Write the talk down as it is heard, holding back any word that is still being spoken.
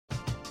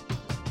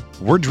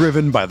We're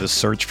driven by the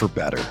search for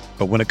better.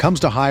 But when it comes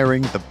to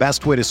hiring, the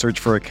best way to search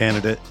for a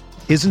candidate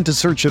isn't to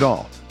search at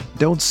all.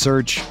 Don't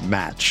search,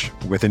 match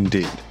with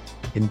Indeed.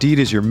 Indeed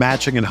is your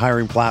matching and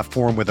hiring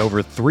platform with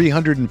over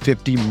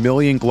 350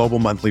 million global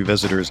monthly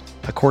visitors,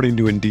 according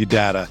to Indeed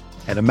data,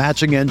 and a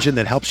matching engine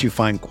that helps you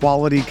find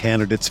quality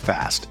candidates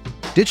fast.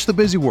 Ditch the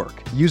busy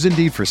work. Use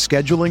Indeed for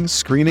scheduling,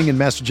 screening, and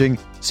messaging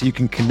so you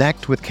can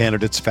connect with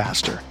candidates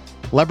faster.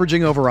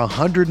 Leveraging over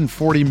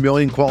 140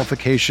 million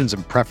qualifications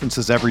and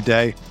preferences every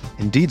day,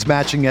 Indeed's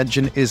matching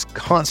engine is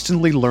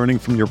constantly learning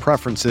from your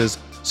preferences,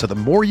 so the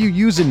more you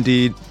use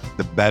Indeed,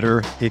 the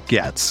better it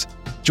gets.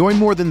 Join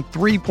more than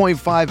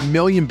 3.5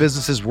 million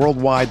businesses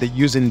worldwide that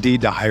use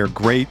Indeed to hire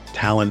great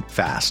talent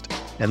fast.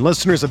 And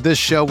listeners of this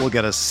show will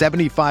get a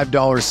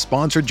 $75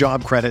 sponsored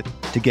job credit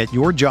to get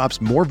your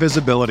jobs more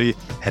visibility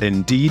at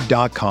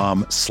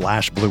Indeed.com/Blue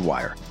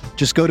Wire.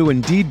 Just go to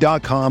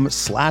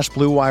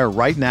Indeed.com/Blue Wire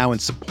right now and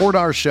support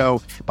our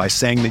show by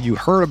saying that you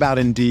heard about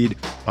Indeed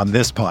on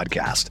this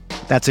podcast.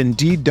 That's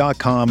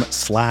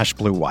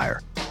Indeed.com/Blue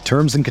Wire.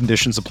 Terms and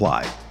conditions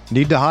apply.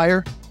 Need to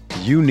hire?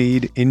 You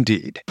need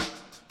Indeed.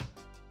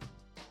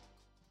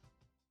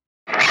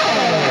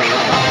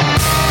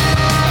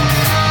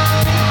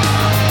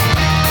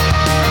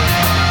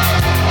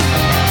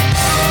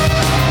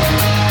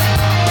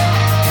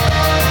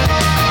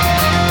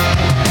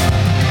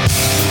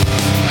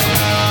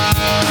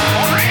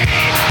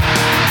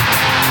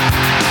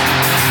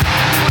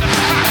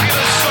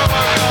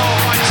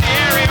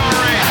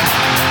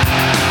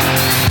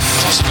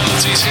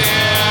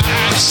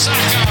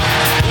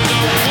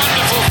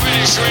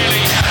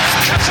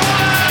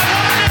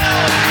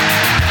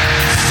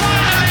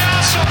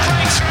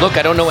 Look,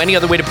 I don't know any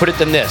other way to put it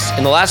than this.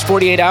 In the last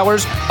 48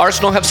 hours,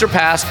 Arsenal have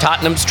surpassed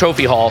Tottenham's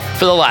trophy haul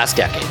for the last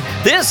decade.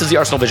 This is the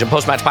Arsenal Vision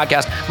post-match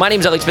podcast. My name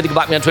is Alex Smith. You can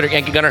block me on Twitter,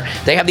 Yankee Gunner.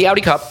 They have the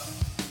Audi Cup.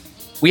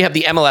 We have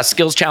the MLS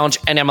Skills Challenge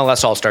and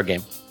MLS All-Star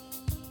Game.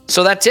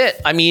 So that's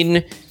it. I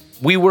mean,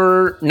 we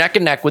were neck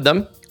and neck with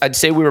them. I'd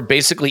say we were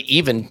basically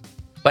even,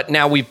 but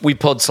now we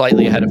pulled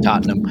slightly ahead of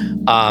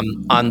Tottenham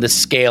on the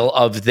scale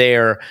of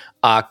their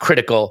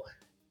critical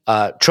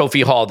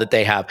trophy haul that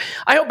they have.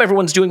 I hope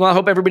everyone's doing well. I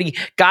hope everybody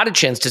got a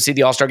chance to see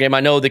the All-Star Game. I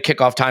know the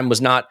kickoff time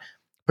was not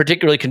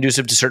particularly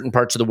conducive to certain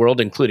parts of the world,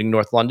 including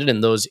North London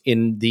and those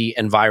in the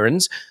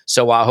environs.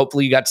 So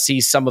hopefully you got to see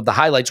some of the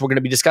highlights. We're going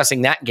to be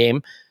discussing that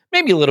game,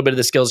 maybe a little bit of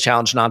the Skills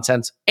Challenge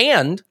nonsense,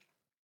 and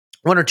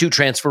one or two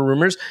transfer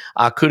rumors.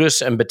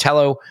 Kudus and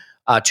Botello,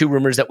 two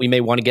rumors that we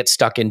may want to get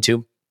stuck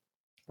into.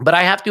 But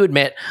I have to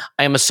admit,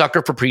 I am a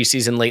sucker for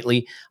preseason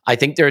lately. I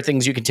think there are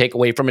things you can take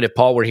away from it. If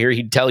Paul were here,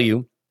 he'd tell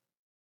you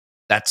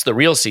that's the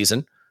real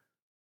season.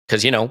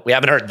 Because, we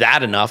haven't heard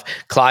that enough.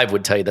 Clive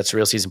would tell you that's the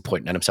real season,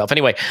 pointing at himself.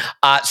 Anyway,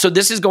 so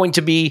this is going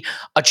to be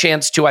a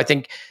chance to, I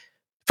think,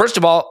 first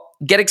of all,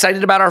 get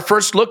excited about our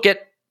first look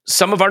at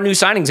some of our new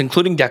signings,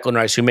 including Declan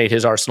Rice, who made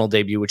his Arsenal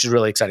debut, which is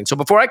really exciting. So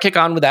before I kick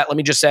on with that, let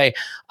me just say,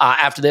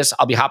 after this,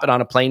 I'll be hopping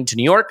on a plane to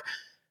New York.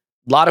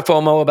 A lot of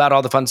FOMO about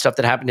all the fun stuff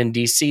that happened in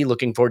DC.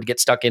 Looking forward to get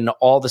stuck into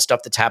all the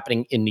stuff that's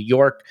happening in New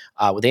York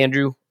with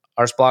Andrew.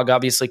 Arsblog,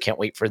 obviously, can't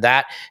wait for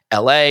that.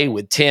 LA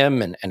with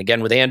Tim and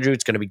again with Andrew.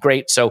 It's going to be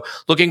great. So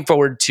looking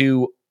forward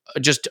to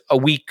just a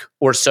week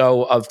or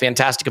so of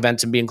fantastic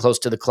events and being close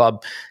to the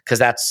club, because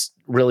that's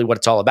really what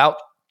it's all about.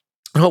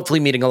 And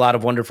hopefully meeting a lot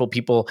of wonderful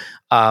people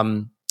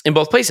in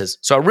both places.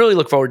 So I really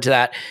look forward to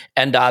that.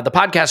 And the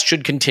podcast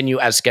should continue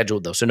as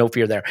scheduled, though. So no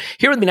fear there.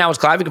 Here with me now is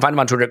Clive. You can find him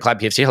on Twitter at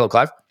ClivePFC. Hello,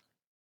 Clive.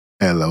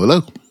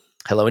 Hello.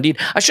 Hello, indeed.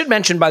 I should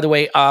mention, by the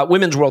way,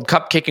 Women's World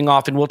Cup kicking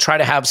off, and we'll try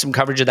to have some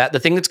coverage of that. The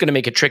thing that's going to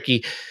make it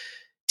tricky,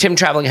 Tim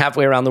traveling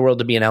halfway around the world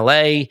to be in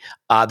LA,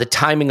 the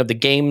timing of the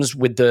games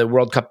with the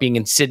World Cup being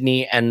in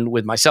Sydney and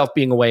with myself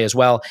being away as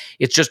well.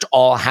 It's just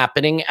all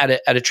happening at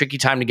a tricky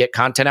time to get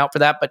content out for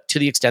that. But to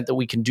the extent that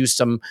we can do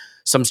some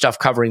stuff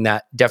covering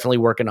that, definitely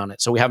working on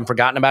it. So we haven't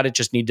forgotten about it.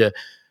 Just need to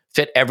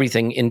fit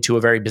everything into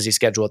a very busy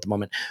schedule at the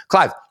moment.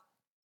 Clive,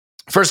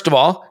 first of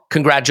all,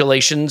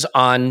 congratulations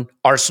on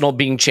Arsenal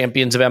being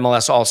champions of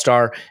MLS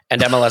All-Star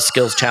and MLS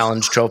Skills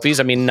Challenge trophies.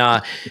 I mean,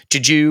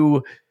 did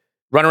you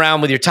run around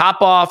with your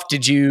top off?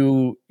 Did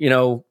you,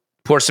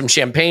 pour some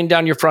champagne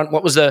down your front?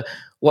 What was the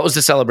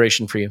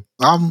celebration for you?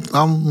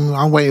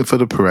 I'm waiting for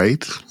the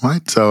parade,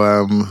 right? So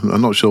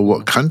I'm not sure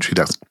what country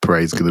that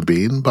parade's going to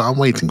be in, but I'm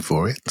waiting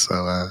for it.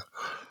 So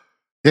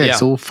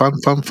it's all fun.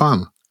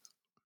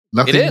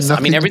 Nothing, it is.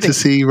 I mean, everything to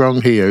see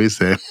wrong here, is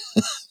there?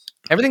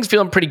 Everything's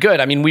feeling pretty good.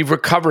 I mean, we've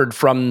recovered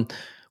from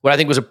what I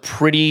think was a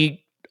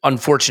pretty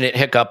unfortunate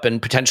hiccup and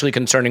potentially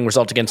concerning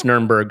result against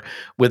Nuremberg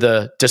with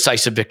a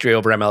decisive victory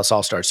over MLS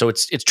All-Stars. So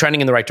it's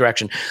trending in the right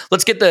direction.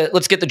 Let's get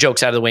the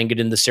jokes out of the way and get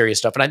into the serious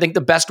stuff. And I think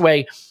the best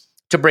way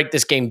to break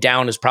this game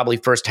down is probably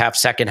first half,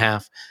 second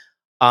half.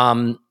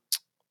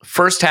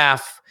 First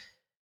half,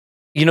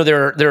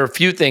 there are a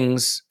few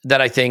things that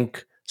I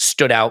think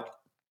stood out,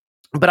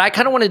 but I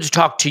kind of wanted to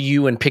talk to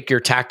you and pick your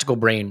tactical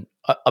brain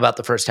about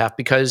the first half,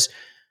 because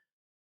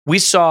we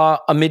saw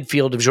a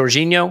midfield of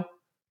Jorginho,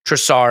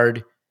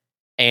 Trossard,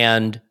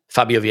 and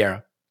Fabio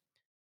Vieira.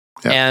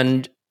 Yeah.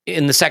 And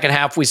in the second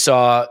half, we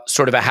saw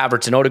sort of a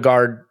Havertz and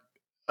Odegaard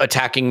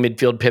attacking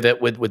midfield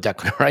pivot with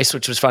Declan Rice,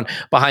 which was fun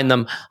behind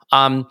them.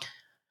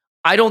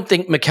 I don't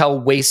think Mikel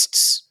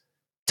wastes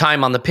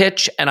time on the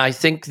pitch, and I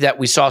think that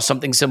we saw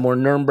something similar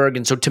in Nuremberg.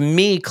 And so to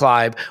me,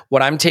 Clive,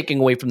 what I'm taking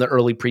away from the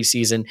early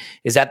preseason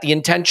is that the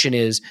intention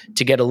is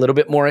to get a little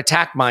bit more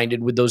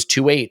attack-minded with those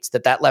 2-8s,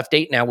 that left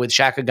 8 now with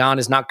Xhaka gone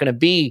is not going to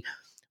be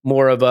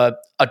more of a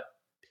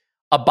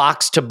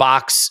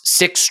box-to-box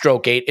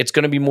 6-stroke 8. It's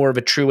going to be more of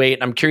a true 8.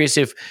 And I'm curious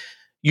if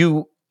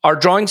you are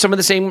drawing some of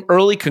the same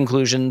early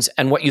conclusions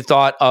and what you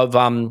thought of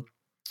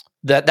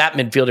that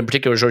midfield in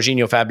particular,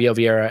 Jorginho, Fabio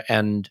Vieira,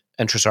 and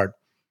Trossard.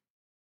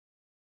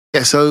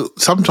 Yeah, so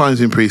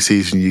sometimes in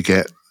preseason you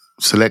get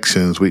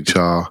selections which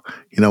are,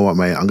 you know what,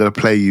 mate, I'm going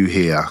to play you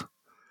here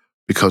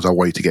because I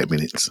want you to get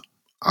minutes.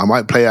 I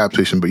might play out of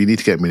position, but you need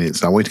to get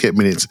minutes. I want you to get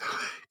minutes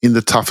in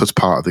the toughest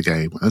part of the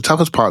game. And the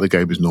toughest part of the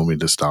game is normally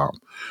the start.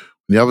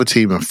 When the other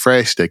team are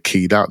fresh, they're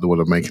keyed up, they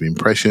want to make an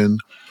impression.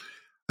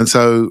 And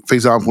so, for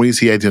example, when you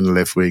see Eddie on the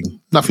left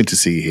wing, nothing to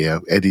see here.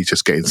 Eddie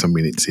just getting some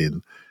minutes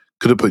in.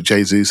 Could have put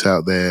Jesus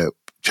out there,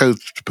 chose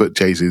to put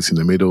Jesus in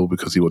the middle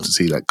because he wants to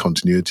see that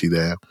continuity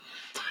there.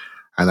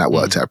 And that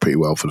worked out pretty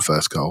well for the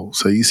first goal.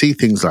 So you see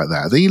things like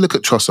that. Then you look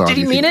at Trossard. Did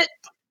he mean it?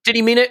 Did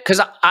he mean it? Because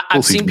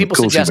I've seen people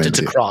suggest it's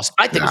a cross.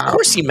 I think, of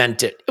course he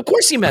meant it. Of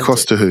course he meant it.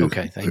 Cross to who?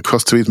 Okay, thank you.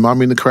 Cross to his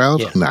mum in the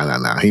crowd? Yeah.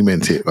 No. He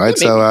meant it, right?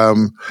 Yeah,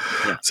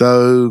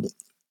 So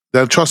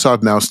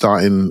Trossard now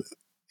starting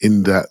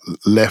in that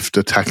left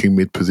attacking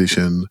mid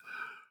position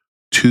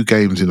 2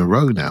 games in a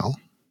row now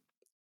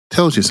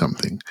tells you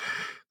something.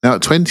 Now,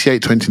 at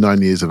 28,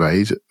 29 years of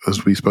age,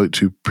 as we spoke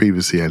to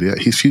previously earlier,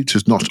 his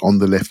future's not on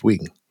the left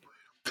wing.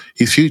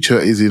 His future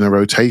is in a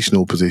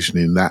rotational position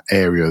in that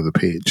area of the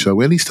pitch. So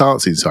when he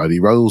starts inside, he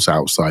rolls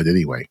outside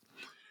anyway.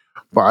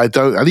 But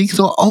and he's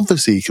not,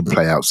 obviously he can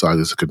play outside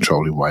as a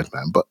controlling wide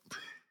man, but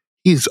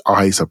his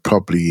eyes are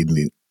probably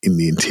in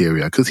the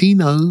interior because he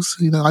knows,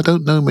 I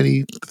don't know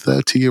many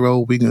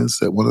 30-year-old wingers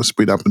that want to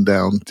sprint up and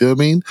down. Do you know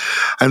what I mean?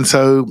 And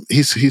so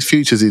his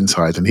future's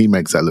inside and he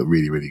makes that look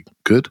really, really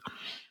good.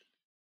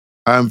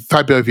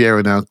 Fabio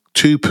Vieira now,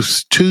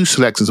 two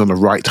selections on the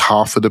right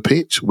half of the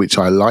pitch, which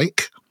I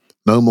like.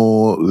 No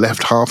more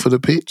left half of the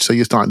pitch, so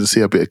you're starting to see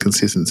a bit of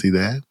consistency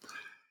there.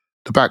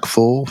 The back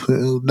 4,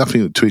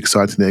 nothing too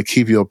exciting there.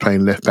 Kiwior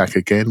playing left back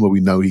again, where we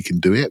know he can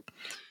do it.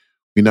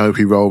 We know if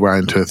he roll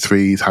around to a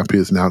 3, he's happy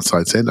as an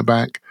outside centre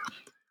back.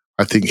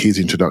 I think his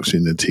introduction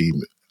in the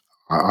team,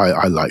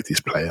 I like this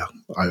player.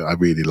 I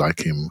really like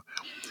him.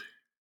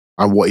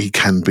 And what he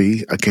can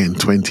be, again,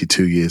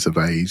 22 years of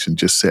age and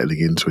just settling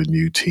into a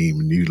new team,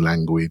 new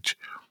language,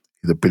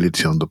 his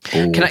ability on the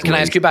ball. Can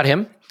I ask you about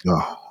him?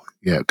 Oh,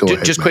 yeah, go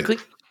ahead. Just mate. quickly,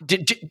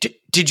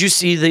 did you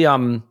see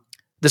the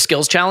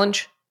skills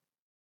challenge?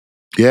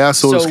 Yeah, I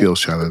saw the skills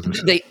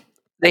challenge.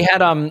 They had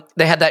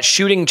that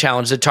shooting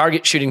challenge, the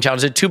target shooting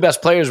challenge. The 2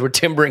 best players were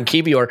Timber and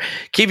Kiwior.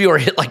 Kiwior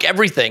hit like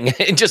everything,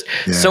 and just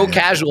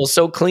casual,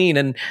 so clean.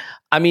 And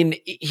I mean,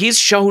 he's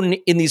shown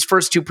in these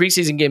first 2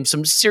 preseason games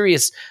some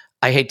serious.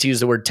 I hate to use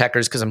the word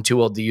techers because I'm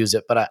too old to use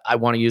it, but I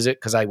want to use it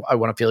because I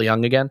want to feel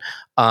young again.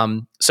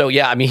 So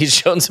yeah, I mean, he's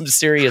shown some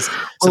serious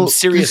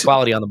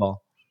quality on the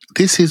ball.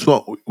 This is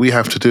what we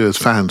have to do as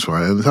fans,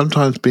 right? And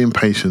sometimes being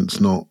patient's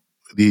not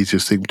the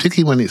easiest thing,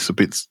 particularly when it's a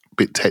bit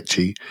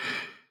tetchy.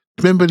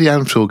 Remember the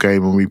Anfield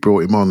game when we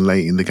brought him on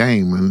late in the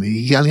game and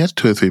he only had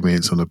 2 or 3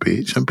 minutes on the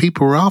pitch and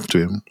people were after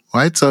him,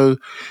 right? So,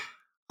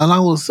 and I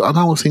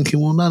was thinking,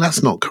 well, no,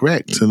 that's not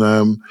correct.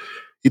 And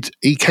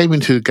he came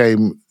into the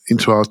game,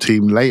 into our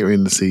team later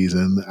in the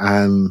season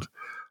and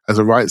as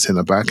a right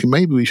centre back, and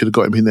maybe we should have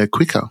got him in there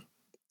quicker,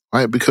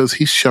 right? Because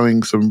he's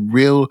showing some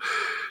real,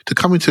 to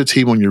come into a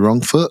team on your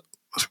wrong foot,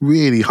 it's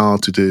really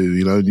hard to do,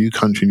 new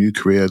country, new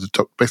career, the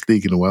top best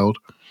league in the world.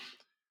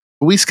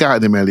 But we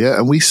scouted him, Elliot,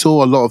 and we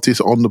saw a lot of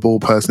this on-the-ball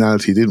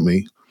personality, didn't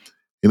we?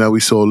 We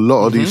saw a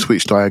lot of these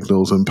switch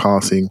diagonals and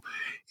passing.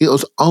 It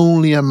was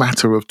only a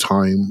matter of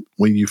time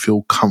when you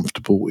feel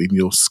comfortable in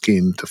your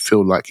skin to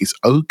feel like it's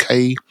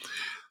okay.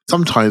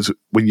 Sometimes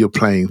when you're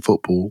playing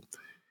football,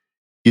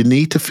 you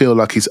need to feel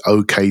like it's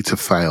okay to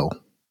fail.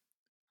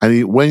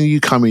 And when you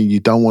come in, you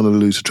don't want to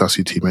lose the trust of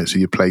your teammates, so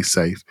you play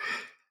safe.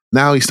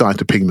 Now he's starting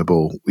to ping the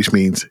ball, which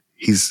means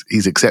he's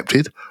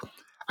accepted.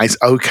 And it's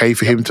okay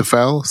for him to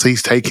fail, so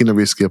he's taking the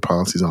riskier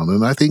passes on.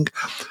 And I think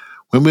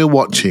when we're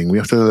watching, we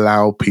have to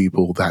allow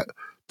people that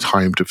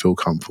time to feel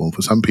comfortable. And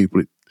for some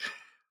people,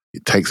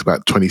 it takes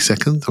about 20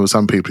 seconds. And for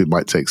some people, it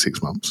might take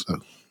 6 months.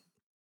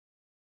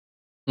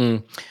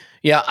 So.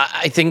 Yeah,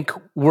 I think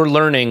we're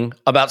learning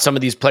about some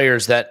of these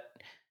players that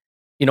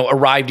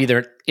arrived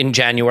either in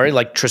January,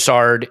 like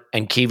Trossard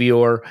and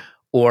Kiwior,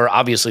 or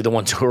obviously the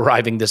ones who are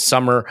arriving this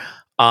summer.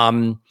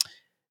 The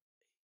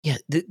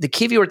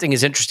Kiwior thing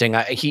is interesting.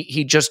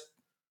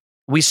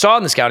 We saw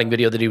in the scouting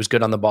video that he was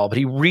good on the ball, but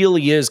he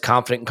really is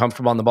confident and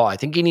comfortable on the ball. I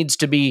think he needs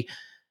to be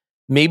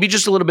maybe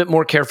just a little bit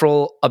more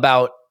careful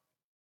about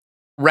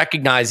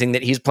recognizing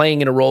that he's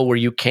playing in a role where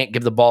you can't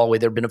give the ball away.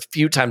 There have been a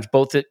few times,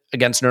 both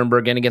against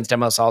Nuremberg and against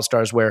MLS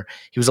All-Stars, where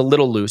he was a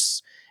little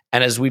loose.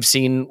 And as we've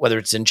seen, whether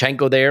it's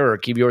Zinchenko there or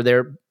Kivior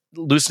there,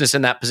 looseness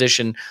in that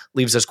position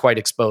leaves us quite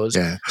exposed.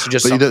 Yeah. So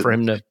just something for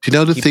him to. Do you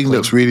know the thing clean.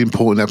 that's really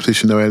important in that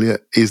position, though,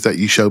 Elliot, is that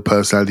you show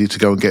personality to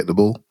go and get the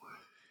ball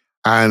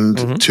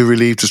and to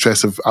relieve the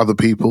stress of other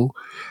people.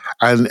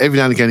 And every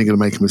now and again, you're going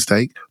to make a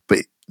mistake. But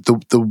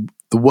the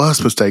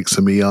worst mistakes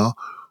for me are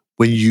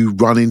when you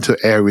run into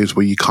areas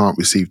where you can't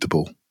receive the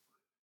ball.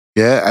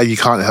 Yeah, and you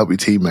can't help your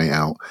teammate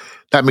out.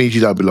 That means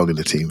you don't belong in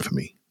the team for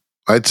me.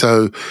 Right?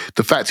 So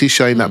the fact he's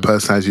showing that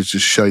personality to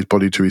show his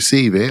body to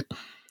receive it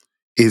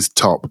is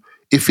top.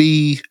 If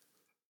he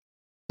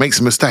makes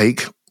a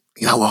mistake,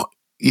 you know what?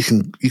 You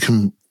can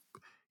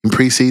in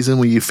pre-season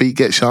when your feet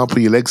get sharp or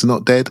your legs are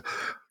not dead,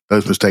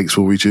 those mistakes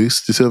will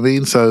reduce. Do you see what I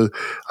mean? So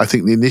I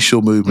think the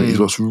initial movement is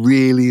what's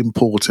really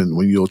important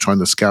when you're trying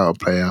to scout a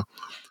player.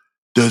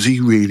 Does he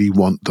really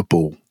want the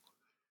ball?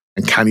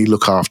 And can he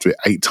look after it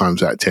 8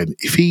 times out of 10?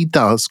 If he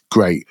does,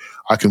 great.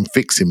 I can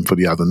fix him for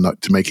the other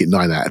to make it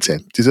 9 out of 10.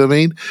 Do you see what I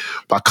mean?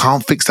 But I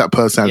can't fix that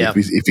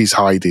personality if he's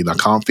hiding. I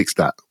can't fix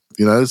that.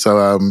 You know,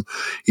 so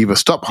either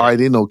stop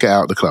hiding or get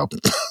out of the club.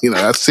 You know,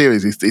 that's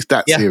serious. It's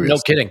that serious. No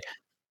kidding.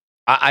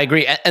 I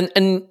agree.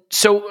 And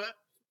so,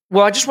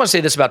 well, I just want to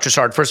say this about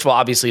Trossard. First of all,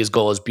 obviously his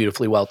goal is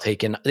beautifully well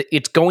taken.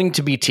 It's going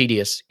to be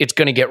tedious. It's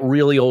going to get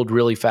really old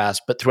really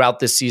fast. But throughout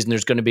this season,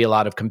 there's going to be a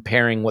lot of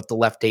comparing what the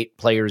left 8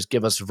 players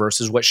give us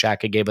versus what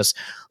Xhaka gave us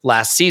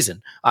last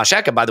season.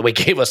 Xhaka, by the way,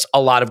 gave us a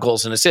lot of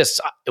goals and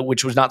assists,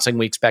 which was not something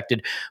we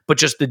expected, but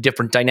just the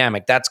different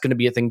dynamic. That's going to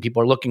be a thing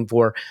people are looking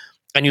for.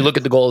 And you look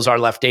at the goals our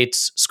left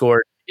 8s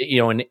scored,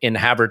 you know, in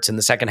Havertz in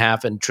the second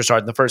half and Trossard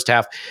in the first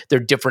half. They're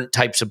different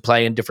types of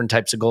play and different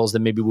types of goals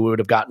than maybe we would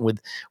have gotten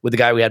with the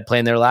guy we had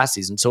playing there last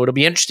season. So it'll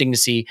be interesting to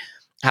see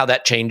how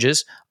that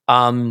changes.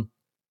 I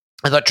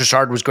thought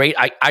Trossard was great.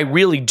 I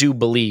really do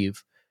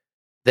believe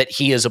that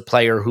he is a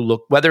player who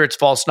whether it's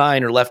false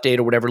 9 or left 8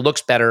 or whatever,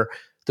 looks better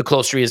the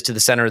closer he is to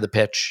the center of the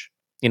pitch.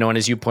 You know, and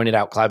as you pointed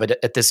out, Clive,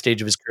 at this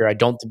stage of his career, I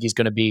don't think he's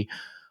going to be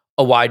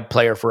a wide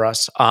player for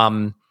us.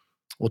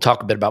 We'll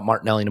talk a bit about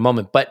Martinelli in a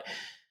moment. But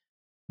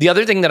the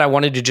other thing that I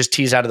wanted to just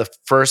tease out of the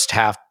first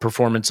half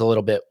performance a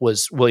little bit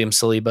was William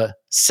Saliba.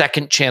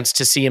 Second chance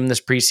to see him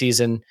this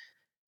preseason.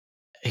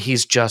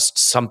 He's just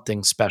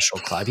something special,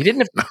 Clive. He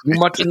didn't have to do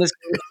much in this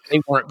game.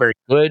 They weren't very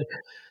good.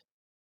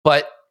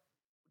 But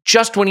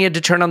just when he had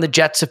to turn on the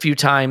jets a few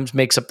times,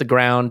 makes up the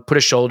ground, put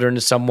a shoulder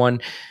into someone,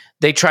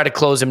 they try to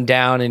close him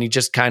down and he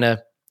just kind of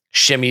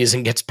shimmies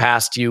and gets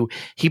past you.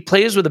 He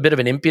plays with a bit of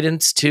an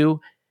impudence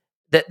too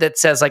that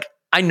says like,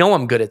 I know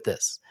I'm good at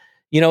this.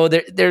 You know,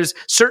 there's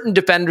certain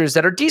defenders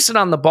that are decent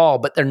on the ball,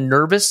 but they're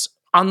nervous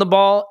on the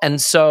ball.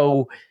 And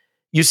so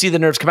you see the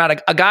nerves come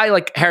out. A guy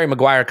like Harry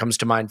Maguire comes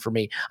to mind for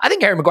me. I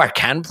think Harry Maguire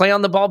can play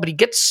on the ball, but he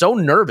gets so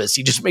nervous.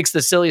 He just makes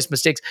the silliest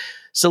mistakes.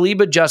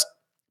 Saliba just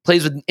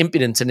plays with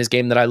impudence in his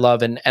game that I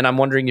love. And I'm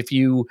wondering if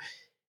you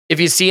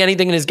see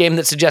anything in his game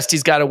that suggests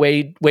he's got a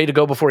way to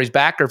go before he's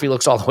back, or if he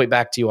looks all the way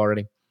back to you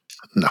already.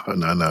 No.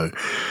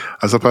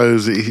 I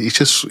suppose it's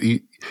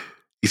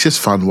just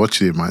fun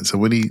watching him, right? So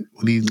when he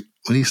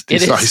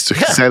decides to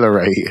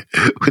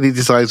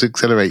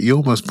accelerate, you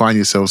almost find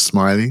yourself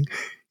smiling.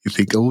 You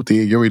think, oh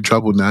dear, you're in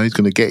trouble now. He's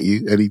going to get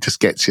you, and he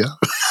just gets you.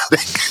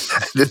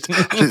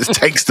 Just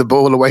takes the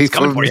ball away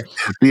from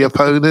the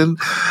opponent,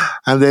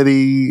 and then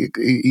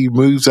he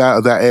moves out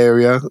of that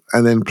area,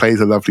 and then plays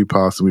a lovely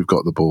pass, and we've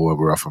got the ball, and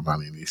we're off and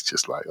running. He's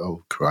just like,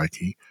 oh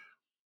crikey!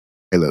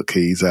 Hey, look,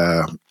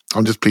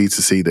 I'm just pleased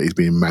to see that he's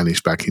being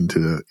managed back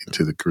into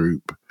the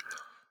group.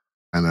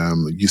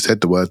 And you said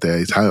the word there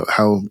is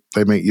how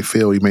they make you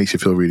feel. He makes you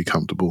feel really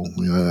comfortable,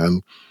 you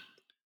know.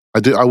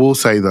 And I will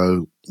say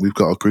though, we've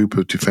got a group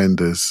of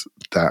defenders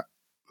that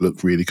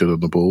look really good on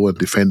the ball, and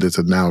defenders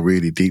are now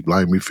really deep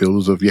line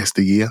midfielders of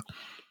yesteryear.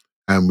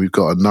 And we've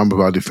got a number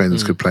of our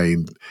defenders could play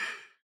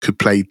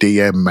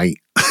DM, mate.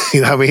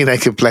 You know what I mean? They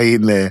could play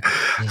in there,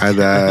 and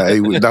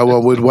no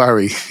one would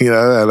worry, you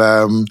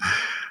know.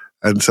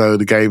 And so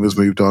the game has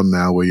moved on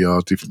now, where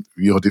your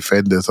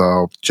defenders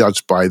are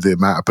judged by the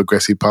amount of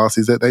progressive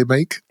passes that they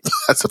make.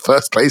 That's the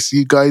first place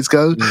you guys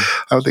go.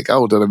 I think,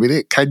 hold on a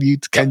minute, can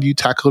you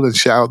tackle and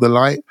shout out the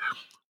light?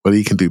 Well,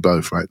 he can do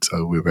both, right?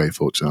 So we're very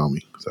fortunate, aren't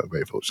we? So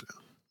very fortunate.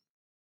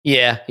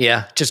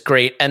 Yeah, just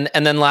great. And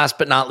then last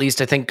but not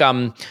least, I think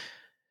you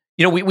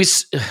know, we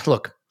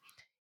look.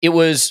 It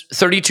was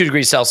 32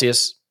 degrees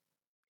Celsius,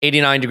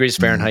 89 degrees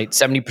Fahrenheit,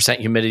 70%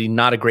 humidity.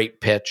 Not a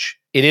great pitch.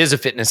 It is a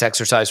fitness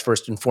exercise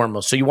first and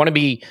foremost. So I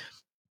think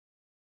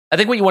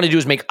what you want to do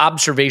is make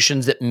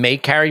observations that may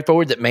carry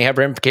forward, that may have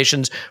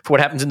ramifications for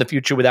what happens in the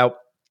future without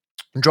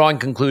drawing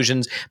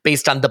conclusions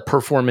based on the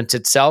performance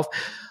itself.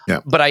 Yeah.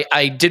 But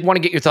I did want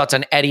to get your thoughts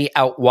on Eddie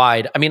out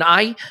wide. I mean,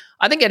 I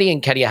think Eddie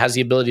Nketiah has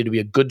the ability to be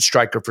a good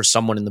striker for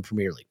someone in the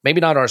Premier League.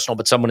 Maybe not Arsenal,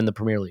 but someone in the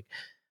Premier League.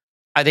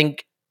 I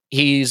think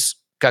he's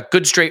got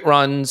good straight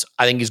runs.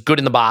 I think he's good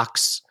in the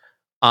box.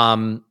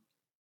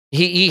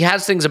 He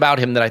has things about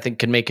him that I think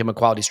can make him a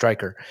quality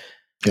striker.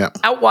 Yeah.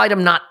 Out wide,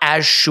 I'm not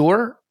as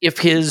sure if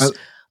his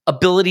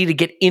ability to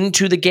get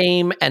into the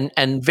game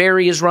and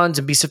vary his runs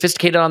and be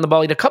sophisticated on the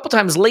ball. He had a couple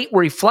times late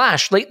where he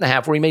flashed late in the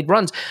half where he made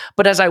runs.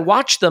 But as I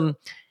watched them,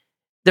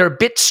 they're a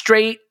bit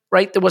straight,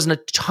 right? There wasn't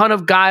a ton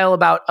of guile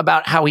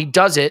about how he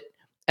does it.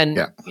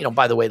 And,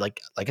 by the way,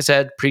 like I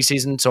said,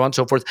 preseason, so on and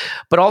so forth.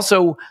 But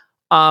also,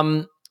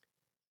 there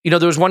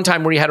was one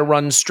time where he had a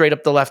run straight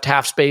up the left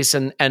half space,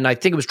 and I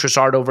think it was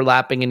Trossard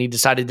overlapping, and he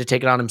decided to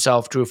take it on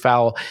himself, drew a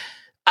foul.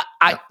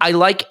 I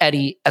like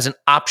Eddie as an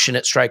option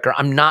at striker.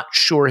 I'm not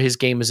sure his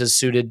game is as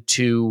suited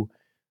to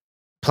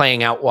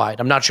playing out wide.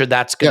 I'm not sure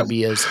that's going to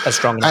be as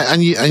strong enough.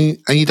 And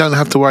you don't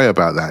have to worry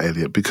about that,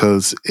 Elliot,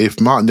 because if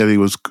Martinelli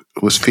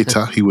was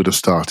fitter, he would have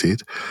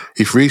started.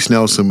 If Reece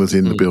Nelson was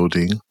in the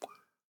building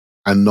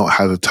and not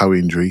had a toe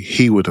injury,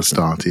 he would have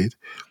started.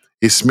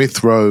 If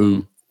Smith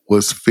Rowe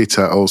was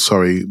fitter,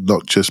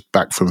 not just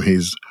back from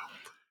his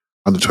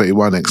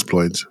under-21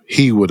 exploits,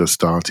 he would have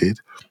started.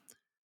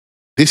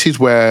 This is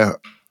where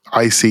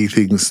I see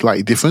things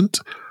slightly different.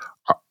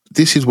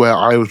 This is where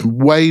I was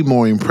way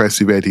more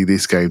impressed with Eddie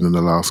this game than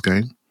the last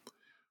game,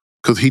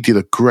 because he did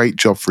a great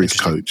job for his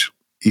coach.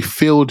 He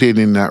filled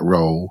in that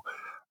role,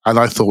 and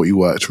I thought he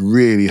worked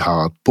really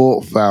hard,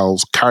 bought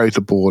fouls, carried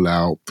the ball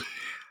out,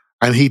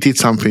 and he did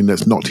something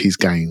that's not his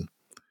game.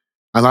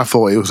 And I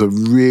thought it was a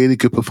really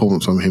good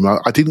performance from him.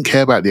 I didn't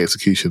care about the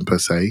execution per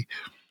se,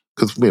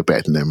 because we're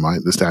better than them,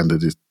 right? The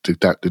standard is,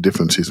 the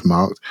difference is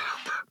marked.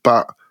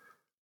 But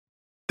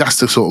that's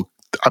the sort of,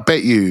 I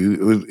bet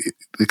you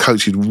the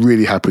coach is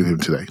really happy with him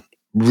today.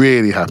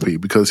 Really happy,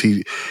 because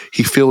he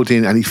filled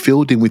in, and he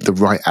filled in with the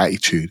right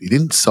attitude. He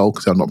didn't sulk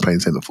because I'm not playing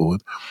centre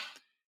forward.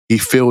 He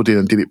filled in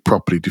and did it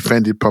properly,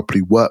 defended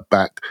properly, worked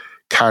back,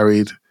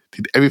 carried,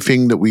 did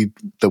everything that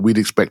we'd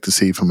expect to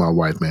see from our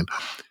wide men,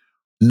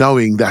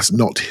 knowing that's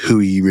not who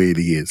he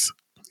really is.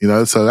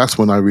 So that's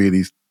when I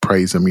really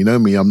praise him. You know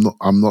me,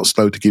 I'm not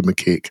slow to give him a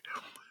kick,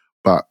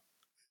 but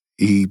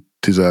he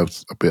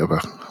deserves a bit of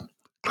a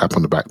clap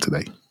on the back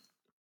today.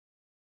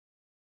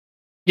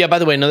 Yeah, by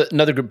the way,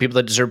 another group of people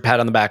that deserve a pat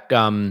on the back,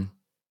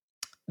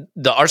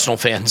 the Arsenal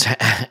fans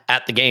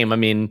at the game. I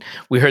mean,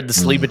 we heard the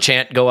Saliba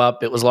chant go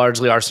up. It was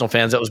largely Arsenal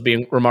fans that was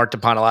being remarked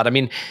upon a lot. I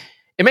mean,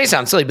 it may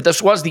sound silly, but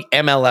this was the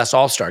MLS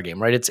All-Star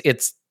game, right?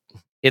 It's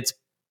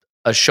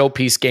a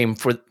showpiece game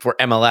for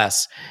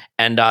MLS,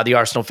 and the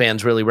Arsenal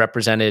fans really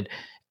represented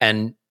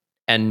and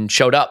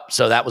showed up.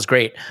 So that was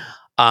great.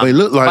 By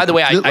the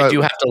way, I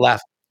do have to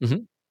laugh. Mm-hmm.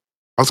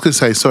 I was going to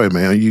say, sorry,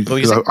 man.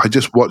 I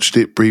just watched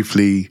it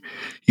briefly.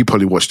 You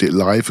probably watched it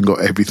live and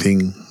got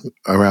everything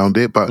around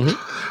it, but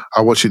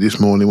I watched it this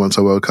morning once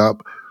I woke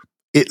up.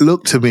 It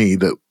looked to me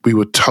that we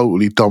were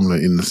totally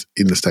dominant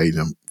in the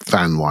stadium,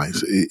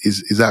 fan-wise.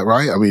 Is that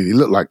right? I mean, it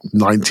looked like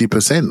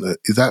 90%.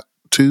 Is that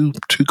too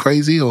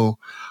crazy, or?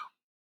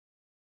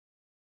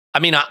 I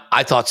mean,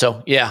 I thought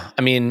so. Yeah.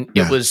 I mean,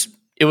 it was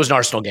an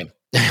Arsenal game.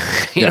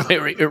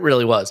 It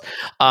really was.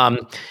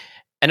 And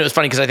it was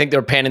funny because I think they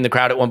were panning the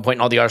crowd at one point,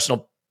 and all the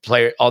Arsenal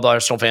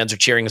fans are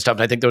cheering and stuff.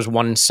 And I think there was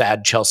one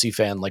sad Chelsea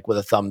fan, like with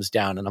a thumbs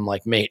down. And I'm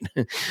like, mate,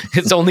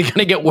 it's only going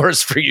to get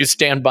worse for you.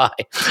 Stand by.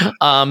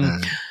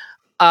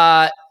 So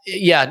I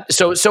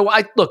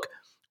look,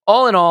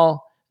 all in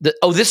all,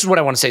 this is what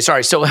I want to say.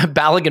 Sorry. So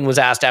Balogun was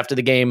asked after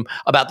the game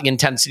about the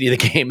intensity of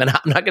the game, and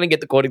I'm not going to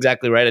get the quote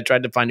exactly right. I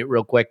tried to find it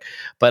real quick,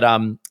 but I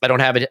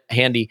don't have it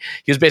handy.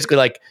 He was basically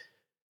like,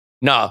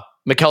 no,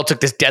 Mikel took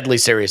this deadly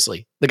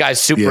seriously. The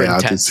guy's super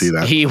intense. I did see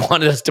that. He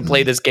wanted us to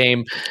play this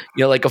game,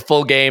 like a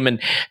full game. And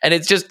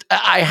it's just,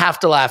 I have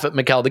to laugh at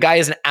Mikel. The guy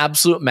is an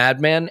absolute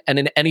madman. And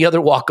in any other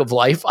walk of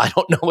life, I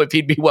don't know if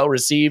he'd be well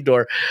received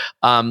or,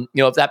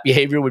 if that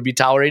behavior would be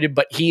tolerated.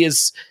 But he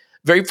is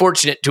very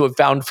fortunate to have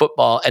found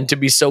football and to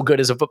be so good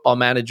as a football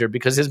manager,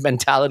 because his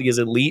mentality is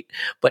elite.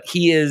 But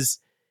he is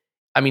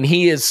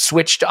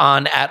switched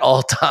on at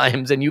all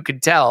times. And you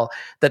could tell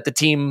that the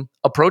team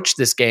approached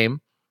this game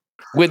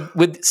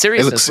with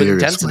seriousness, with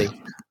intensity.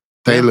 Man.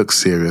 They look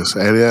serious.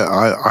 Elliot,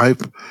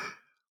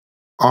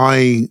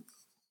 I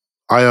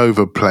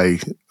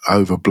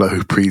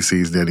overblow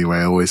preseason anyway.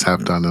 I always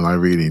have done, and I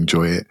really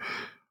enjoy it.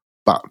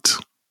 But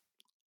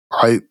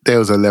there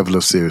was a level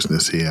of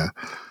seriousness here.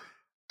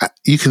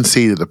 You can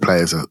see that the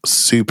players are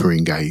super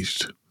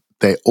engaged.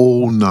 They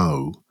all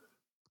know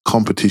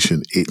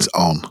competition, it's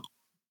on.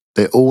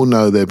 They all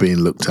know they're being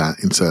looked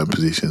at in certain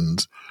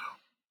positions.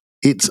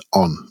 It's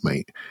on,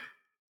 mate.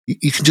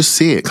 You can just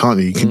see it, can't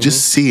you? You can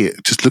just see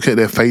it. Just look at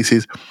their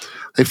faces.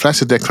 They flash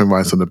a Declan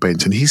Rice on the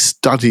bench, and he's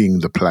studying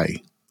the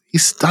play.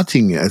 He's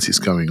studying it as it's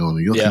going on.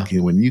 And you're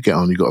thinking, when you get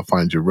on, you've got to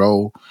find your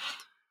role.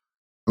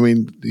 I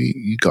mean,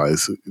 you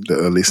guys that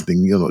are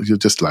listening, you're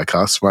just like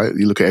us, right?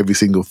 You look at every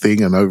single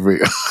thing and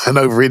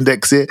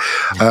over-index it.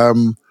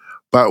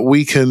 But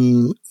we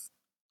can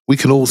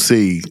all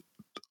see.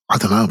 I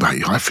don't know about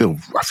you. I feel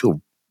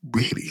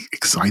really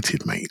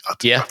excited, mate.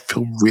 I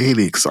feel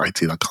really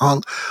excited. I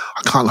can't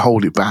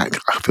hold it back.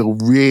 I feel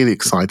really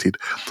excited.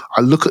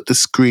 I look at the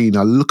screen.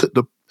 I look at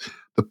the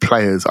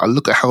players. I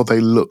look at how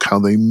they look, how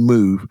they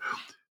move,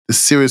 the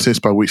seriousness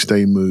by which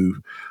they move.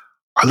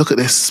 I look at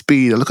their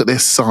speed. I look at their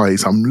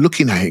size. I'm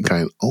looking at it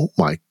going, oh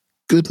my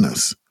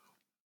goodness,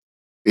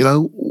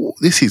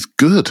 this is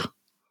good.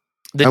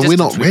 And we're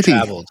not ready.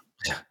 Traveled.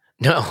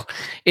 No.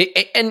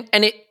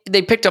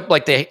 They picked up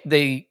like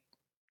they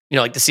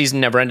like the season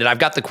never ended. I've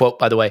got the quote,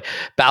 by the way,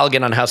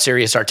 Balogun on how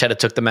serious Arteta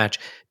took the match.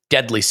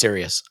 Deadly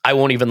serious. I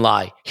won't even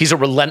lie. He's a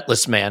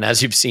relentless man,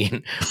 as you've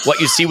seen. What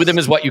you see with him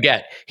is what you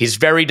get. He's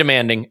very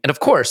demanding. And of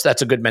course,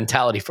 that's a good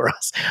mentality for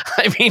us.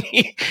 I mean,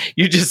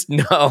 you just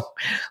know,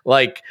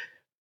 like,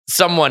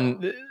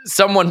 someone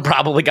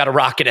probably got a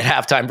rocket at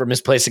halftime for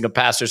misplacing a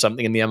pass or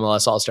something in the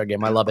MLS All-Star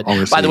game. I love it.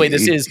 Honestly, by the way,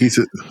 this is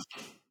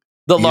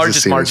the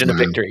largest margin of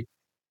victory.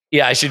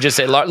 Yeah, I should just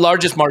say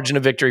largest margin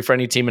of victory for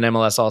any team in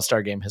MLS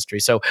All-Star game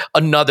history. So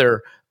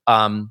another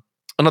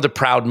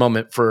proud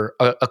moment for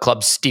a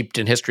club steeped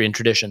in history and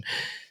tradition.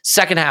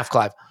 Second half,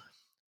 Clive.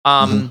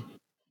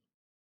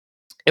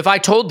 If I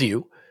told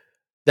you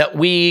that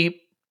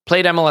we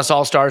played MLS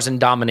All-Stars and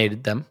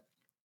dominated them,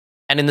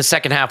 and in the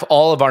second half,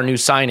 all of our new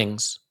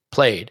signings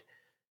played,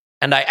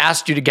 and I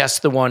asked you to guess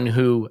the one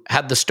who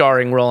had the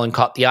starring role and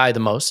caught the eye the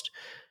most,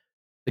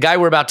 the guy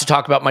we're about to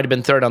talk about might have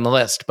been third on the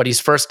list, but he's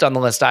first on the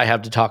list I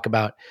have to talk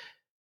about.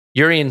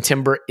 Jurrien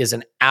Timber is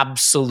an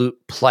absolute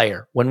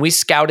player. When we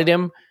scouted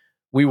him,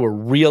 we were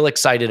real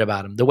excited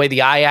about him. The way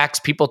the Ajax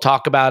people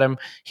talk about him,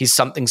 he's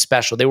something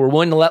special. They were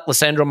willing to let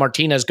Lisandro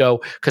Martinez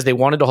go because they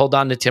wanted to hold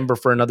on to Timber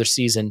for another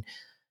season.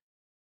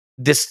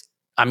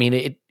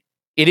 It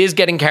is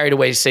getting carried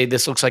away to say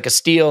this looks like a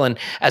steal. And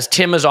as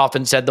Tim has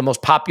often said, the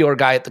most popular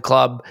guy at the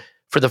club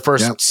for the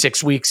first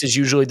 6 weeks is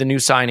usually the new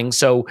signing.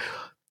 So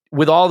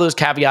with all those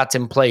caveats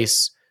in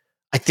place,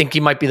 I think he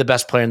might be the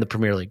best player in the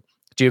Premier League.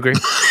 Do you agree?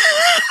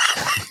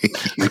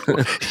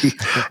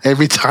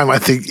 Every time I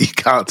think you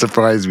can't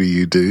surprise me,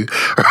 you do.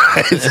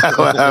 Right?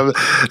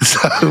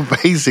 So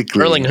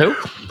basically, Erling who?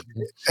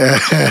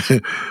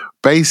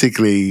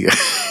 Basically,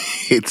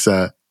 it's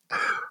how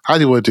do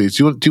you want to do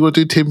it? Do you want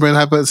to do Timber and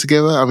Havertz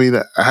together? I mean,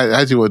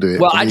 how do you want to do it?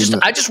 Well, I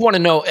just want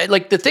to know,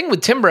 like, the thing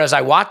with Timber as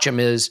I watch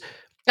him is,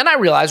 and I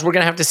realize we're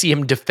going to have to see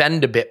him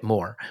defend a bit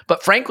more.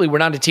 But frankly, we're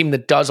not a team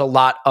that does a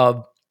lot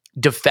of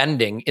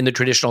defending in the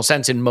traditional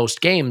sense in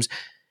most games.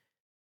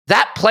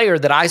 That player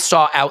that I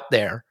saw out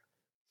there,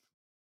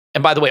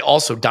 and by the way,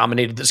 also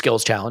dominated the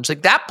skills challenge,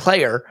 like that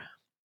player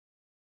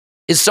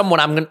is someone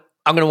I'm going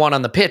to want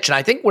on the pitch. And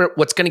I think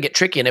what's going to get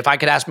tricky, and if I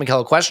could ask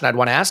Mikel a question, I'd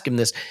want to ask him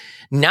this.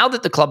 Now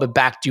that the club have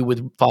backed you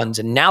with funds,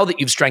 and now that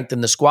you've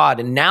strengthened the squad,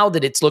 and now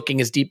that it's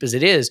looking as deep as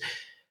it is,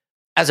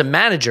 as a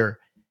manager,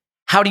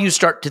 how do you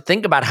start to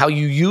think about how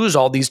you use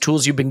all these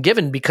tools you've been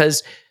given?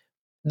 Because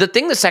the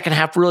thing the second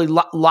half really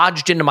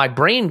lodged into my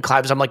brain,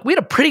 Clive, is I'm like, we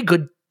had a pretty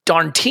good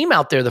darn team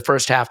out there the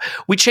first half.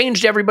 We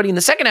changed everybody in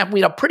the second half.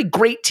 We had a pretty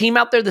great team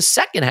out there the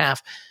second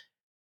half.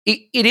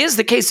 It is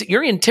the case that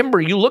Jurrien Timber,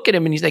 you look at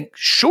him and you think,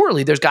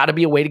 surely there's got to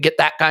be a way to get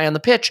that guy on the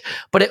pitch,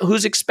 but at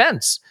whose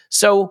expense?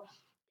 So,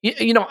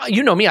 you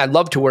know me, I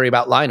love to worry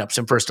about lineups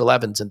and first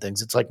 11s and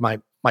things. It's like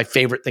my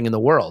favorite thing in the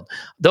world.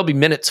 There'll be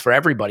minutes for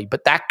everybody,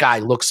 but that guy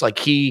looks like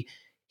he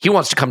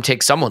wants to come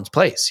take someone's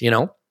place,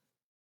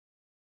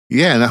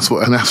 Yeah, and that's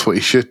what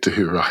he should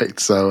do, right?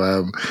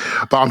 So,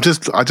 but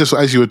I just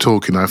as you were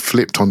talking, I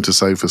flipped onto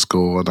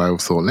SofaScore and I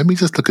thought, let me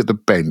just look at the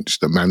bench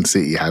that Man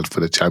City had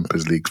for the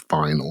Champions League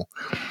final.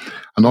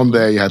 And on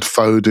there, you had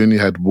Foden, you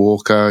had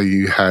Walker,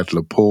 you had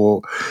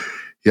Laporte,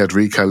 you had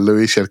Rico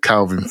Lewis, you had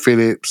Calvin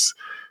Phillips.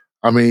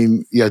 I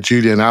mean, you had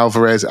Julian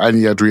Alvarez and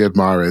you had Riyad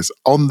Mahrez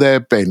on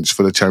their bench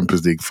for the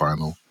Champions League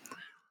final.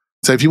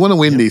 So if you want to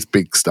win these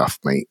big stuff,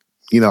 mate,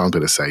 you know what I'm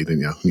going to say, don't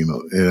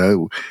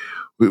you?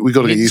 We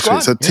got to get used to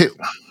it. So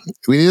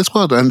we need a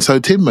squad. And so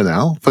Timber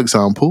now, for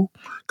example,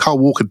 Kyle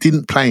Walker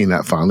didn't play in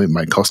that final. It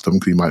might cost him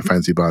because he might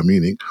fancy Bayern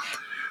Munich.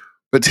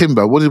 But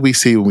Timber, what did we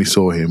see when we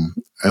saw him?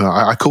 And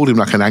I called him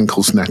like an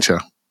ankle snatcher,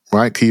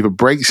 right? He either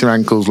breaks your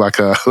ankles like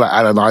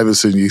Allen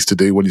Iverson used to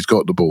do when he's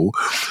got the ball,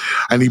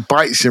 and he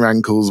bites your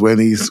ankles when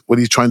he's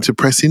trying to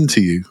press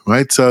into you,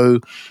 right? So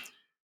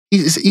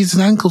he's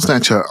an ankle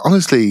snatcher.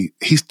 Honestly,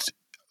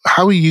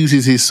 how he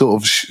uses his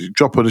sort of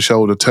drop of the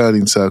shoulder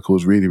turning circle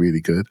is really,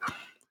 really good.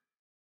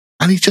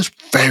 And he's just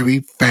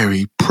very,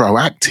 very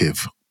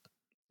proactive.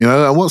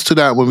 And what stood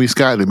out when we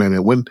scouted him,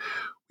 and when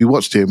we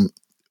watched him,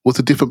 was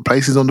the different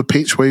places on the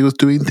pitch where he was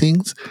doing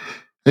things.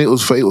 And it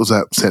was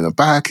at centre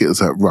back, it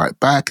was at right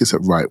back, it's at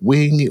right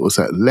wing, it was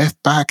at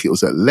left back, it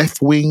was at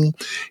left wing,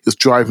 it was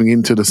driving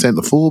into the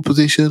centre forward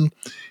position.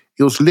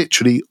 It was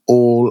literally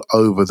all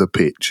over the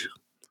pitch.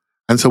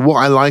 And so what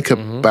I like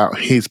about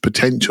his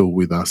potential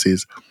with us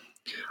is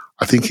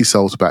I think he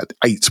solves about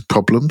 8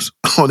 problems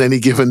on any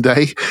given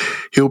day.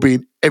 He'll be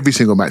in every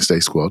single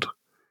matchday squad,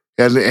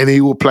 and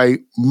he will play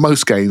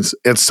most games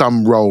at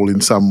some role in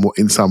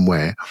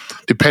somewhere,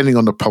 depending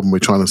on the problem we're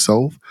trying to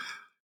solve.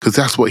 Because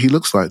that's what he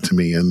looks like to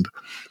me, and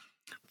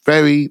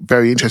very,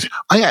 very interesting.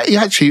 I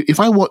actually,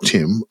 if I watch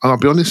him, and I'll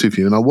be honest with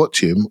you, and I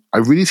watch him, I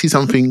really see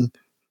something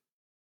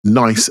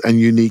nice and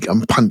unique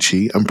and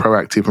punchy and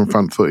proactive and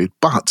front-footed.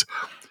 But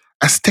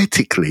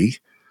aesthetically,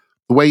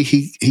 the way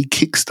he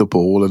kicks the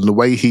ball and the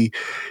way he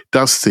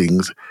does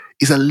things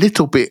is a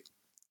little bit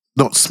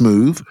not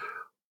smooth,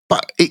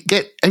 but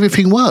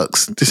everything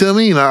works. Do you see what I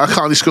mean? I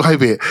can't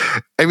describe it.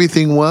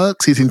 Everything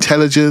works. His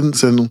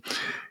intelligence and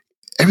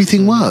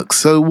everything works.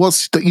 So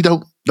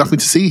nothing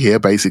to see here,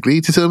 basically.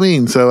 Do you see what I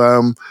mean?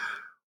 So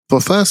for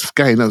first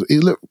game,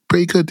 it looked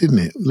pretty good, didn't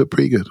it? It looked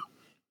pretty good.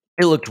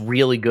 It looked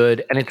really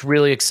good, and it's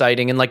really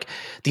exciting. And like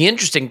the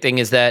interesting thing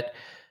is that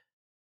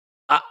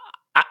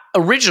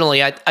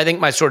originally, I think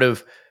my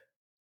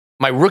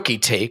rookie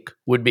take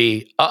would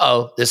be,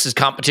 this is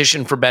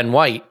competition for Ben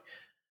White.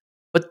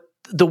 But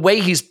the way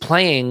he's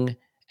playing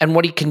and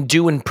what he can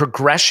do in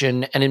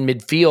progression and in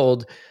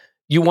midfield,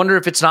 you wonder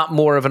if it's not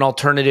more of an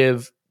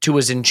alternative to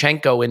a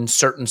Zinchenko in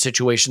certain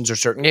situations or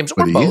certain games,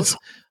 or both.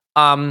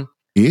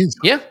 He is.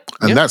 Yeah.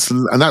 And that's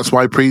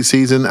why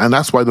preseason, and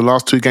that's why the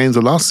last 2 games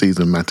of last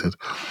season mattered.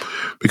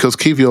 Because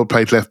Kiwior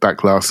played left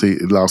back last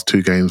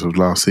 2 games of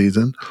last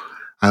season.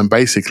 And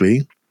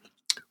basically,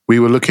 we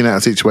were looking at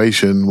a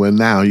situation where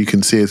now you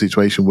can see a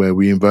situation where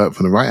we invert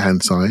from the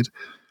right-hand side.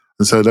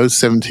 And so those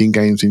 17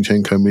 games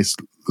Zinchenko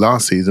missed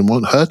last season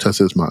won't hurt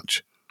us as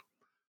much.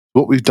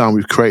 What we've done,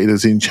 we've created a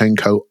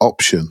Zinchenko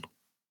option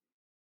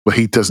where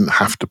he doesn't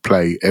have to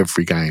play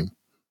every game,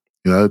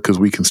 because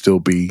we can still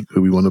be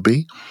who we want to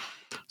be.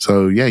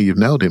 So, yeah, you've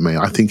nailed it, mate.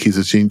 I think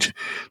the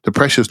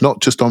pressure's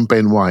not just on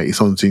Ben White,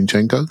 it's on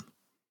Zinchenko.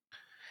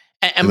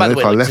 And by the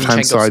way, if our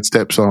left-hand side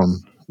steps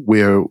on,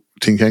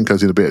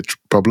 Zinchenko's in a bit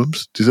of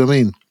problems. Do you know what I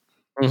mean?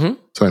 Mm-hmm.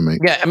 Sorry, mate.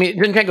 Yeah, I mean,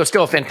 Zinchenko's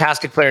still a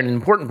fantastic player and an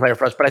important player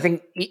for us, but I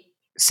think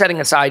setting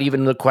aside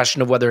even the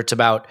question of whether it's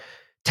about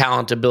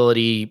talent,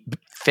 ability,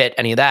 fit,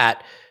 any of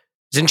that,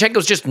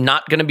 Zinchenko's just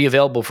not going to be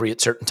available for you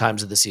at certain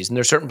times of the season.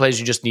 There are certain players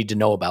you just need to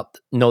know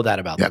that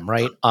about them,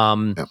 right?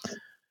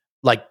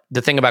 Like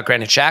the thing about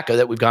Granit Xhaka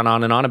that we've gone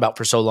on and on about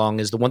for so long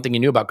is the one thing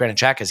you knew about Granit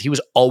Xhaka is he was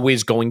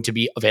always going to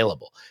be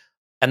available.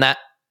 And that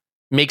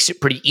makes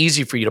it pretty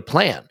easy for you to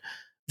plan.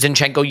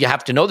 Zinchenko, you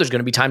have to know there's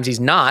going to be times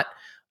he's not,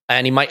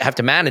 and he might have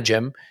to manage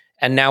him.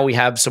 And now we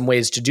have some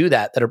ways to do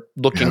that are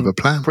looking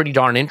pretty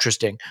darn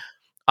interesting.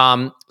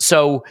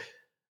 So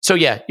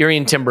yeah,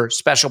 Jurrien Timber,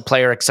 special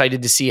player,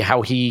 excited to see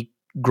how he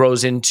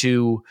grows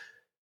into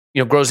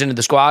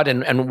the squad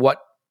and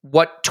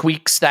what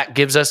tweaks that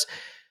gives us.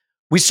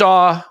 We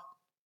saw,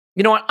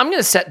 you know what, I'm going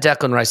to set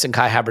Declan Rice and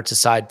Kai Havertz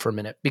aside for a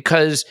minute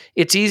because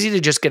it's easy to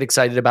just get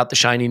excited about the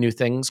shiny new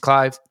things,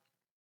 Clive.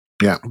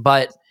 Yeah.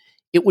 But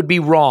it would be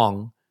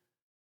wrong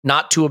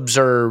not to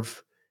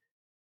observe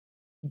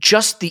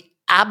just the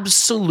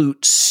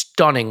absolute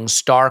stunning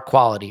star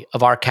quality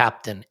of our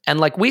captain. And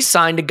like we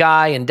signed a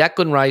guy in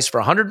Declan Rice for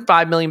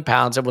 105 million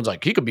pounds. Everyone's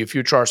like, he could be a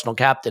future Arsenal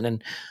captain.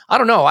 And I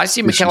don't know. I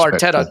see Mikel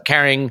Arteta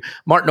carrying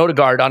Martin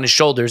Odegaard on his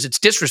shoulders. It's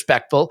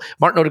disrespectful.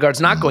 Martin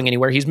Odegaard's not going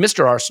anywhere. He's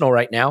Mr. Arsenal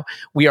right now.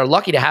 We are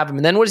lucky to have him.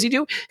 And then what does he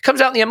do? He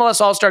comes out in the MLS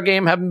All-Star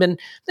game, having been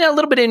a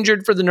little bit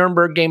injured for the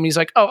Nuremberg game. And he's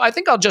like, I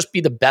think I'll just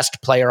be the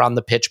best player on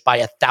the pitch by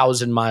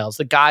 1,000 miles.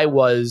 The guy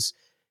was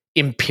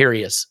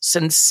imperious,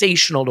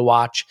 sensational to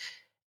watch.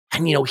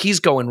 And, he's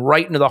going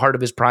right into the heart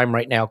of his prime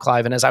right now,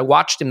 Clive. And as I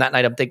watched him that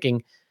night, I'm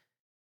thinking,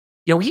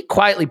 he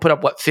quietly put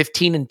up,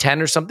 15 and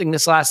 10 or something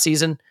this last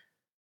season.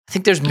 I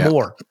think there's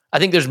more. I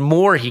think there's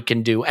more he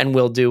can do and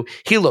will do.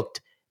 He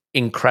looked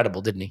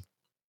incredible, didn't he?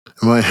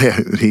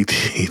 He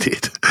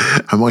did.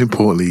 And more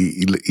importantly,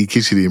 he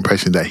gives you the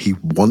impression that he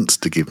wants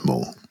to give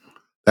more.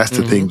 That's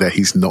the thing, that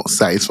he's not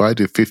satisfied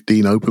with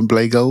 15 open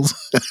play goals,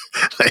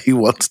 that he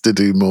wants to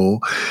do more.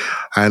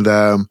 And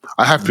I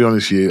have to be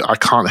honest with you, I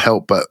can't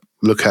help but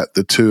look at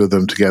the two of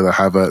them together,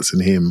 Havertz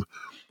and him,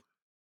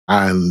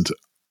 and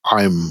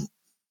I'm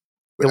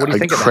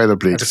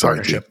incredibly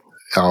excited.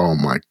 Oh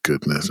my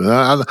goodness.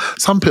 And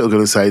some people are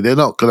going to say they're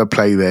not going to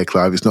play there,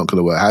 Clive. It's not going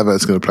to work. Havertz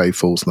is going to play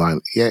false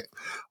nine. Yeah,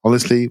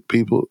 honestly,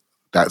 people,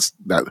 that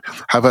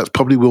Havertz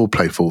probably will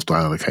play false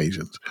nine on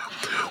occasions.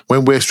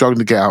 When we're struggling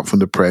to get out from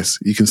the press,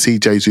 you can see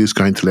Jesus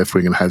going to left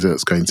wing and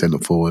Havertz going centre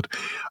forward,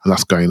 and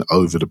us going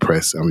over the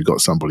press, and we've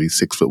got somebody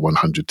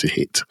 6'1" to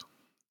hit.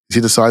 You see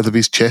the size of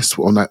his chest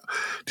on that?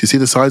 Do you see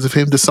the size of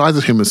him? The size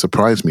of him has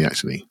surprised me,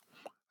 actually.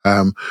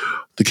 The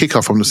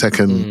kickoff from the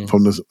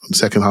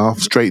second half,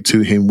 straight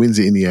to him, wins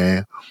it in the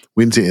air,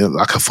 wins it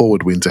like a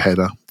forward wins a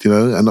header,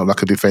 and not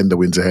like a defender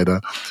wins a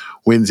header.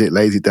 Wins it,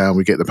 lays it down,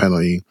 we get the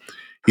penalty.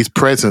 His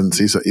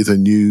presence is a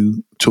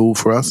new tool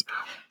for us.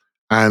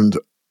 And,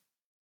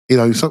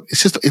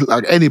 it's just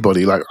like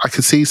anybody. Like I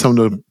could see some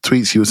of the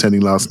tweets you were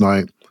sending last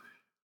night,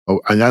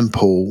 and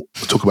Paul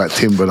talk about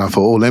Timber, and I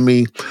thought, let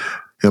me...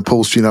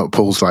 Paul's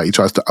like, he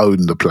tries to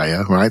own the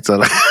player, right?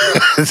 So I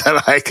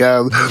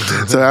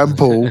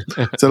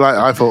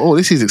thought,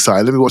 this is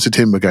exciting. Let me watch the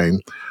Timber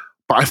game.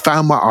 But I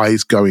found my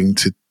eyes going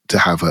to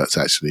Havertz,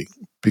 actually,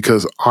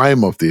 because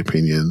I'm of the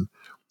opinion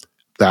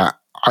that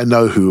I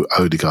know who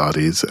Odegaard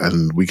is,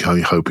 and we can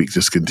only hope it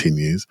just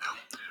continues.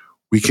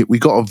 We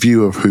got a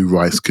view of who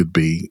Rice could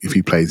be if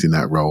he plays in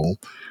that role.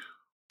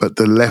 But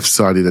the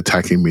left-sided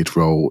attacking mid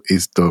role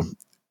is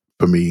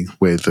for me,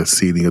 where the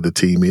ceiling of the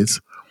team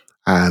is.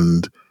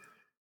 And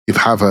if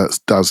Havertz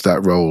does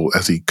that role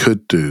as he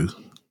could do,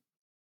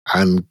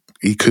 and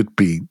he could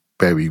be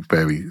very,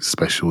 very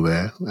special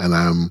there.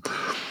 And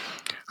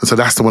And so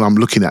that's the one I'm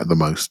looking at the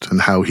most,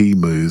 and how he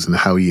moves and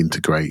how he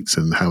integrates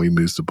and how he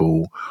moves the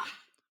ball.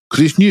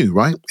 Because it's new,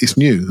 right? It's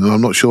new. And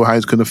I'm not sure how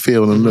it's going to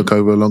feel and look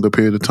over a longer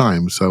period of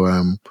time. So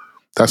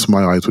that's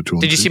my eyes were drawn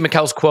to. Did you see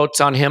Mikel's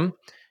quotes on him?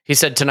 He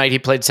said tonight he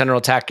played center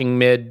attacking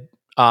mid,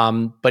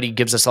 but he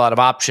gives us a lot of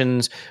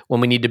options.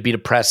 When we need to beat a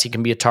press, he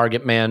can be a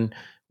target man.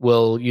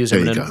 We'll use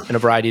him in a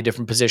variety of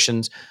different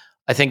positions.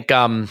 I think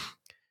there's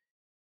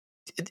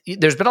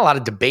been a lot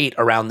of debate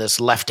around this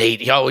left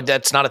 8.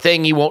 That's not a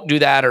thing. He won't do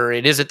that, or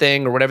it is a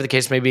thing, or whatever the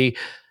case may be.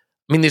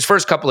 I mean, these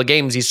first couple of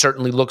games, he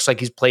certainly looks like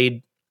he's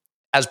played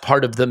as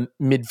part of the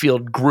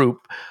midfield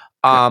group.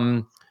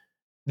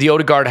 The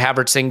Odegaard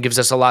Havertz thing gives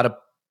us a lot of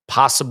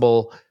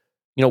possible,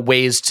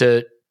 ways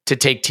to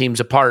take teams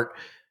apart.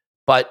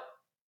 But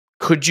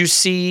could you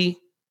see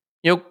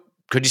him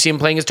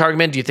playing as target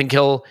man? Do you think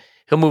he'll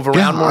move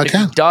around more? If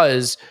he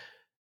does,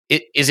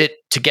 is it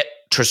to get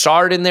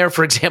Trossard in there,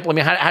 for example? I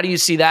mean, how do you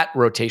see that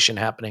rotation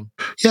happening?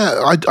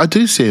 Yeah, I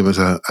do see him as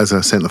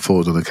a centre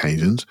forward on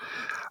occasions,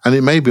 and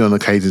it may be on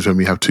occasions when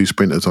we have 2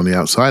 sprinters on the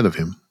outside of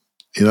him.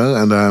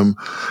 And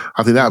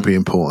I think that would be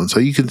important. So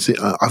you can see,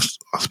 I was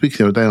speaking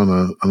the other day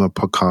on a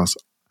podcast.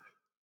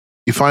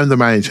 If I'm the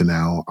manager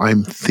now,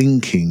 I'm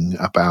thinking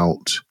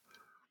about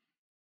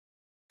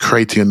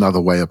creating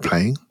another way of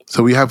playing.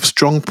 So we have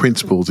strong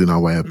principles in our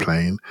way of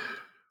playing,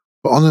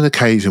 but on an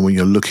occasion when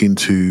you're looking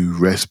to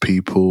rest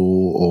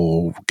people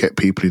or get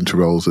people into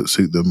roles that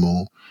suit them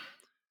more,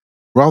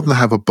 rather than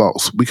have a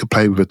box, we could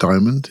play with a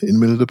diamond in the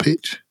middle of the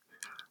pitch.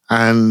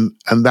 And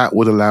that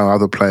would allow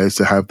other players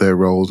to have their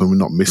roles and we're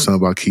not miss some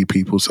of our key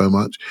people so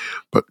much,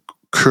 but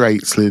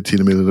create solidity in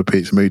the middle of the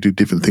pitch and maybe do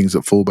different things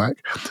at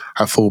fullback.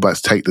 Have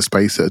fullbacks take the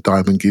space that a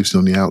diamond gives you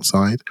on the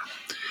outside.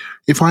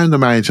 If I'm the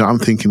manager, I'm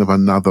thinking of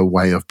another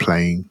way of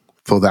playing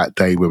for that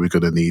day where we're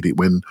going to need it,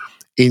 when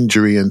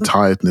injury and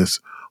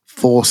tiredness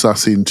force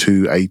us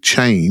into a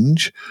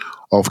change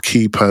of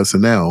key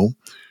personnel.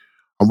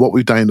 And what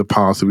we've done in the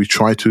past is we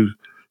try to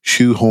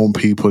shoehorn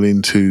people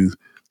into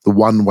the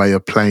one way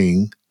of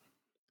playing,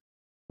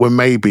 when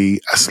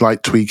maybe a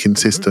slight tweaking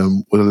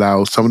system would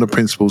allow some of the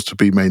principles to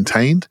be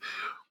maintained,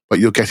 but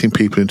you're getting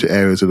people into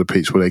areas of the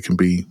pitch where they can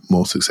be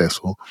more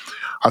successful.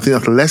 I think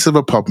that's less of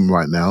a problem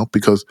right now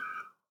because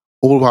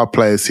all of our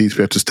players seem to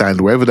be able to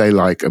stand wherever they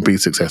like and be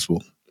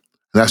successful.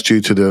 And that's due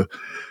to the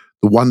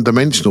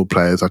one-dimensional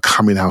players are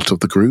coming out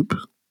of the group.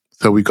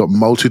 So we've got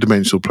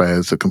multi-dimensional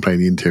players that can play in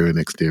the interior and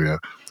exterior.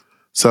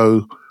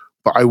 So,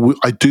 but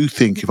I do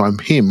think if I'm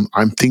him,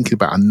 I'm thinking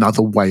about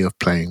another way of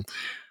playing.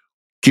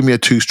 Give me a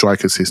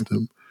 2-striker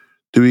system.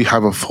 Do we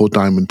have a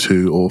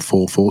 4-diamond-2 or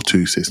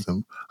 4-4-2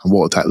 system? And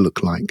what would that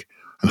look like?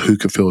 And who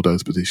could fill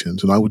those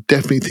positions? And I would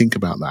definitely think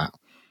about that.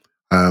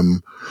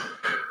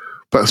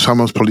 But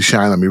someone's probably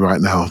shouting at me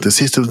right now, the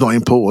system's not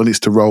important, it's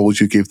the roles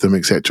you give them,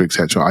 etc.,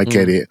 etc. I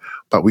get it.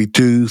 But we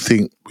do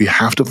think we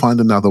have to find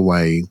another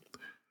way,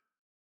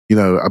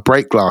 a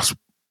break glass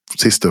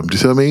system. Do you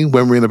see what I mean?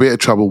 When we're in a bit of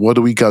trouble, what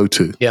do we go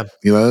to? Yeah.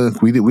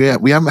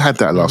 We haven't had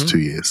that last 2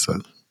 years. So,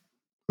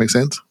 make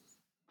sense?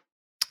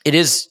 It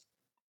is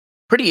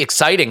pretty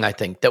exciting, I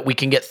think, that we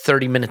can get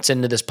 30 minutes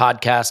into this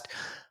podcast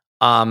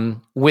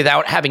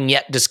without having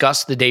yet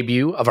discussed the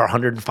debut of our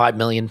 £105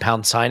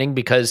 million signing,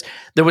 because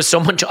there was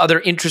so much other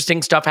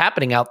interesting stuff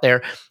happening out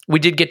there. We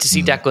did get to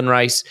see Declan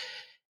Rice,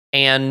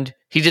 and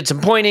he did some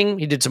pointing,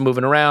 he did some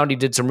moving around, he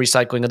did some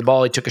recycling of the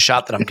ball. He took a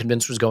shot that I'm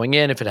convinced was going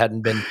in if it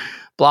hadn't been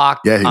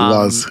blocked. Yeah, it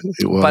was.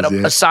 But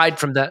aside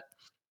from that,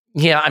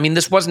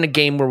 this wasn't a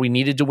game where we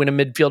needed to win a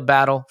midfield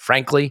battle,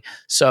 frankly.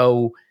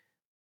 So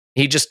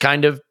he just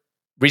kind of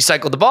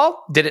recycled the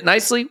ball, did it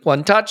nicely,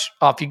 one touch,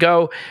 off you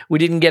go. We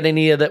didn't get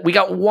any of that. We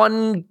got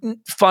one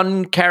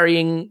fun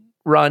carrying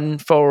run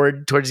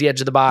forward towards the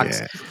edge of the box.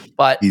 Yeah,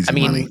 but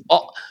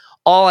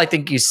all I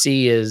think you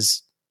see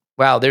is,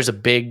 wow, there's a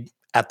big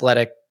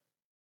athletic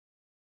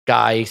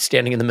guy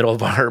standing in the middle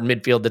of our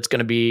midfield that's going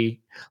to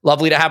be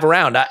lovely to have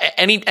around.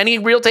 Any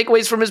real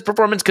takeaways from his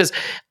performance? Because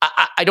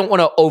I don't want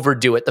to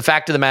overdo it. The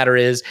fact of the matter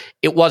is,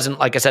 it wasn't,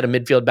 like I said, a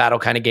midfield battle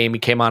kind of game. He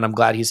came on. I'm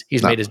glad he's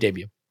made his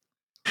debut.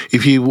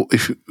 If you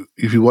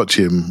watch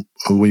him,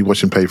 or when you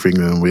watch him play for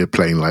England, and we're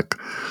playing like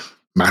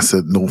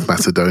North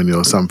Macedonia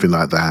or something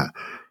like that,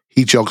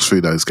 he jogs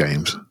through those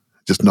games,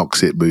 just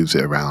knocks it, moves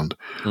it around.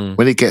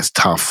 When it gets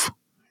tough,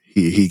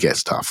 he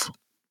gets tough,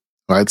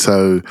 right?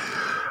 So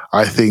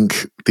I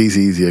think these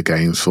easier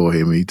games for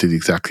him, he did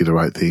exactly the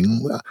right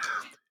thing.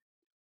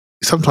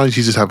 Sometimes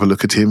you just have a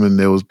look at him, and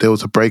there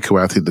was a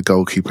breakaway. I think the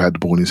goalkeeper had the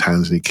ball in his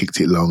hands and he kicked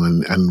it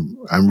long,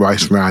 and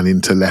Rice ran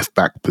into left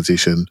back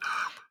position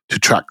to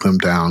track them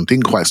down.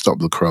 Didn't quite stop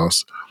the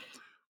cross.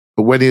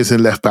 But when he was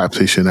in left back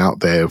position out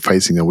there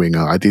facing a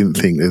winger, I didn't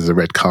think there's a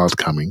red card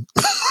coming.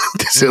 Do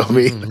you see what I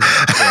mean?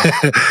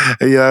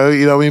 Yeah.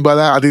 you know what I mean by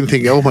that? I didn't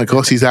think, oh my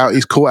gosh, he's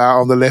caught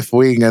out on the left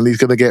wing and he's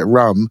going to get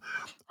run.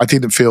 I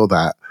didn't feel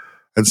that.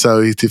 And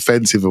so his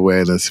defensive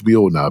awareness, we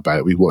all know about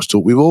it. We've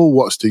all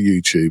watched the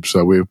YouTube,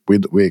 so we're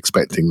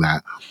expecting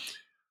that.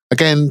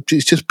 Again,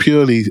 it's just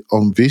purely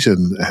on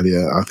vision,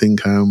 Elliot. I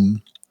think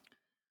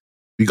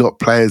we got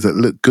players that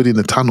look good in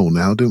the tunnel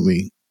now, don't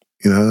we?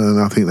 and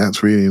I think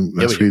that's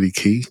really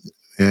key.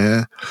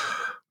 Yeah.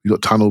 We've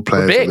got tunnel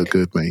players that look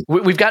good, mate.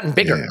 We've gotten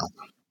bigger.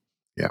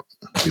 Yeah.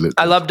 We look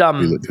good. I loved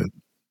we look good.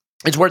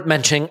 It's worth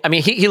mentioning. I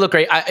mean, he looked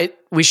great.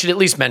 We should at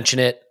least mention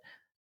it.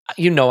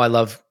 I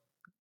love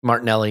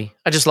Martinelli.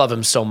 I just love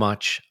him so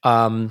much.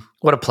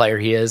 What a player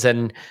he is.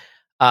 And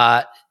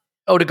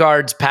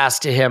Odegaard's pass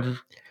to him,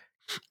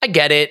 I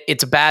get it.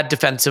 It's a bad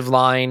defensive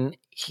line.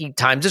 He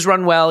times his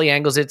run well. He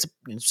angles it.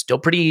 It's still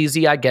pretty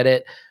easy. I get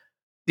it.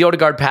 The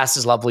Odegaard pass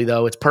is lovely,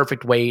 though. It's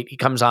perfect weight. He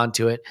comes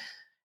onto it.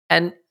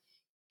 And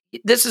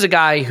this is a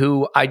guy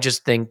who I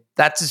just think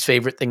that's his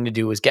favorite thing to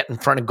do is get in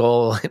front of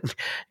goal and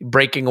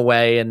breaking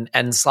away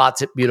and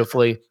slots it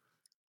beautifully.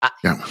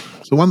 Yeah.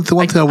 So one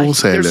thing I will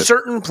say, there's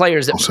certain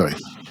players that. Oh, sorry.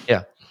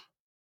 Yeah.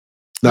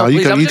 No,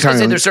 please, I was just going to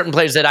say on. there's certain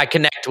players that I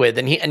connect with,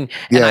 and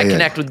I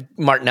connect with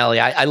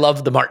Martinelli. I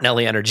love the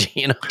Martinelli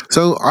energy.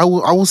 So I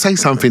will say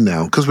something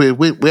now because we're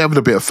having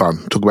a bit of fun.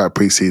 Talk about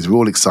preseason. We're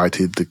all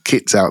excited. The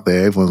kit's out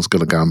there. Everyone's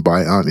going to go and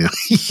buy it, aren't you?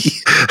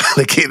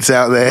 The kit's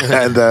out there,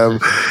 and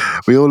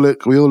we all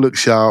look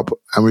sharp,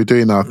 and we're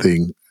doing our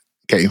thing,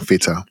 getting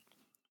fitter.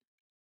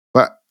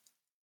 But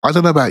I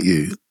don't know about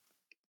you,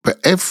 but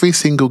every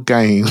single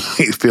game,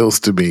 it feels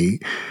to me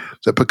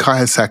that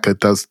Bukayo Saka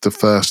does the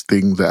first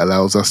thing that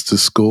allows us to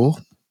score.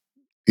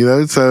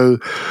 So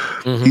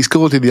he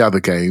scored in the other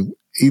game.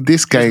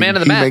 This game,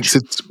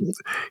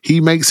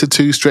 he makes the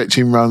two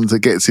stretching runs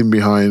that gets him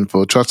behind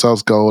for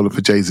Trossard's goal and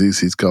for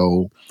Jesus'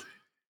 goal.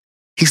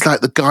 He's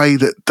like the guy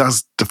that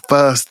does the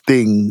first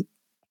thing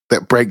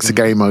that breaks the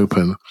game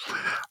open.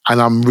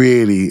 And I'm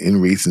really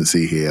in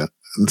recency here.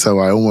 And so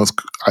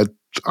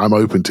I'm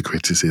open to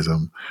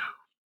criticism.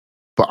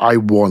 But I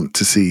want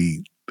to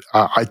see...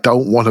 I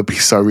don't want to be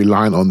so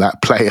reliant on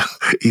that player.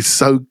 He's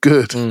so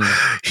good.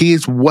 He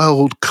is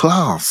world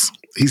class.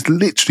 He's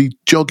literally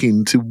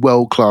jogging to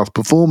world class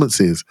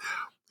performances.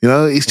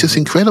 It's just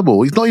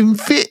incredible. He's not even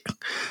fit.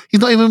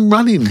 He's not even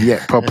running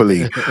yet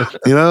properly.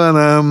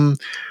 And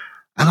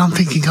I'm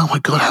thinking, oh my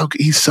God,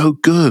 he's so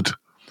good.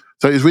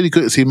 So it's really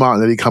good to see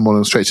Martinelli come on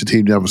and stretch the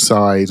team the other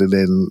side, and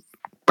then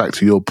back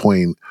to your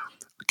point,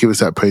 give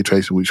us that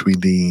penetration which we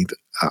need.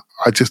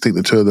 I just think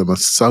the two of them are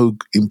so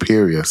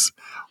imperious.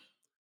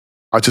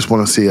 I just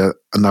want to see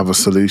another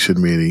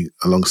solution, really,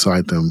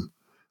 alongside them.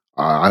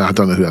 I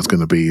don't know who that's going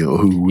to be or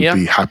who would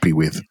be happy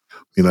with,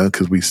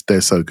 because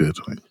they're so good.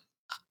 Right?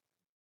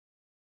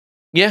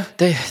 Yeah,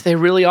 they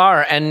really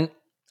are. And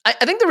I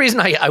think the reason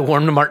I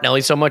warm to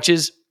Martinelli so much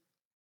is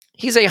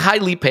he's a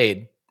highly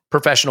paid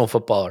professional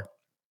footballer.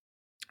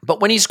 But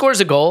when he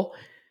scores a goal,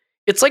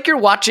 it's like you're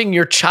watching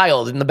your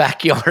child in the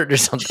backyard or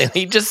something.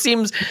 He just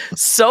seems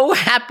so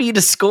happy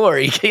to score.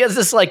 He has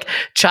this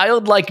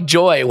childlike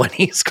joy when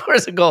he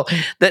scores a goal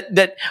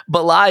that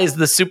belies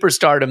the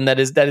superstardom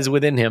that is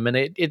within him, and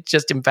it's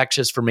just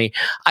infectious for me.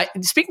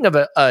 Speaking of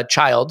a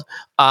child,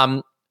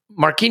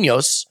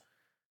 Marquinhos,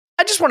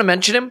 I just want to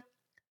mention him.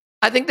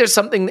 I think there's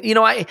something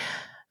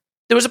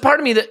there was a part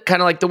of me that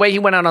kind of the way he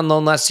went out on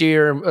loan last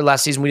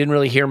season. We didn't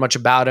really hear much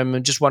about him,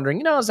 and just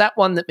wondering, is that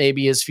one that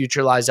maybe his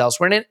future lies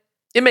elsewhere? And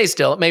it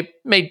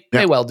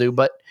may well do,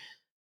 but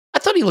I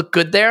thought he looked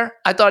good there.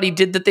 I thought he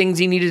did the things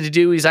he needed to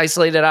do. He's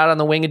isolated out on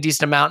the wing a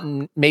decent amount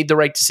and made the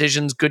right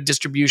decisions, good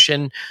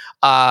distribution.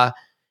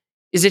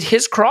 Is it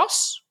his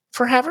cross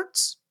for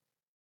Havertz?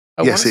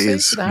 Yes, it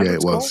is. Yeah,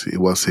 it was. It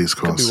was his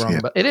cross. Could be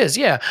wrong, but it is,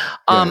 yeah.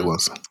 It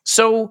was.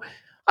 So,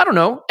 I don't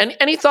know.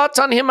 Any thoughts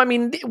on him? I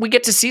mean, we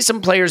get to see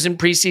some players in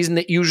preseason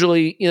that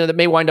usually, that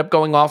may wind up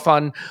going off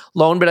on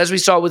loan. But as we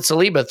saw with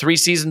Saliba, 3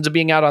 seasons of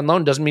being out on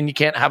loan doesn't mean you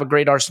can't have a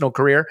great Arsenal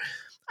career.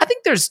 I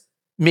think there's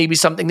maybe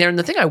something there. And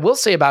the thing I will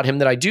say about him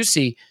that I do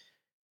see,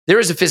 there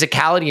is a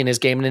physicality in his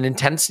game and an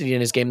intensity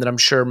in his game that I'm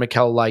sure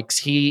Mikel likes.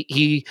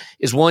 He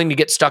is willing to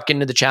get stuck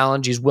into the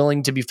challenge. He's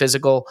willing to be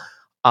physical.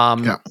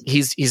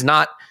 He's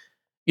not,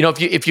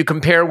 if you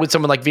compare with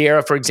someone like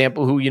Vieira, for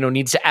example, who,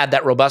 needs to add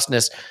that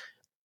robustness,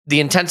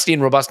 the intensity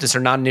and robustness are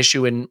not an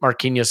issue in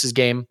Marquinhos'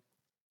 game.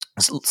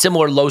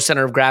 Similar low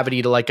center of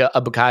gravity to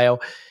a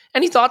Bukayo.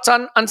 Any thoughts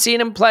on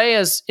seeing him play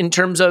as in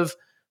terms of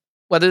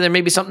whether there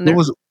may be something there?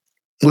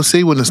 We'll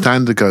see when the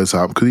standard goes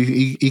up, because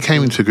he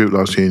came into the group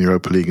last year in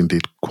Europa League and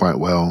did quite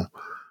well.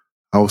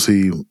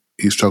 Obviously,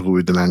 he struggled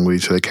with the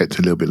language, so they kept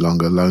him a little bit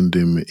longer, loaned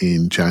him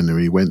in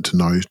January, went to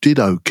Norwich, did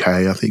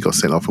okay. I think he got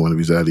sent off in one of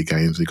his early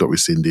games. He got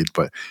rescinded,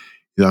 but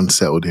it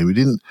unsettled him. He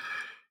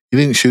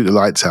didn't shoot the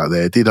lights out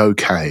there, did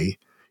okay.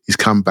 He's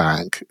come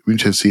back. We're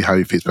interested to see how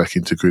he fits back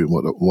into the group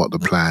and what the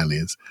plan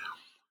is.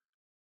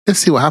 Let's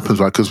see what happens,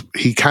 right? Because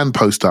he can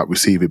post up,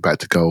 receive it back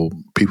to goal.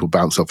 People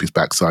bounce off his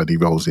backside, he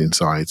rolls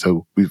inside.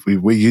 So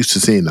we're used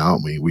to seeing that,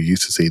 aren't we? We're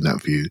used to seeing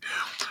that view.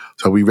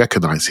 So we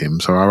recognise him.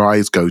 So our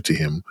eyes go to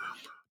him.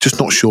 Just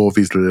not sure of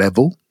his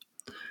level.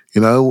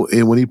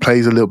 When he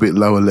plays a little bit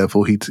lower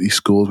level, he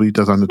scores. When he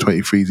does under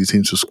 23s, he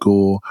seems to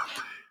score.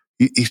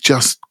 He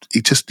just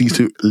needs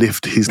to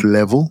lift his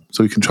level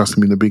so we can trust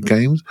him in the big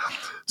games.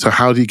 So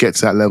how do you get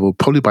to that level?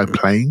 Probably by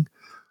playing.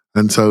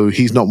 And so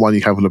he's not one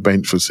you have on the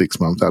bench for 6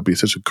 months. That would be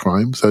such a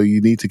crime. So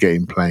you need to get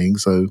him playing.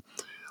 So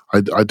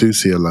I do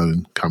see a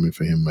loan coming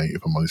for him, mate,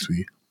 if I'm honest with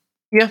you.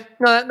 Yeah,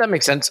 no, that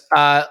makes sense.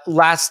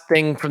 Last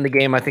thing from the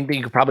game, I think that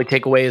you could probably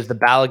take away is the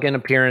Balogun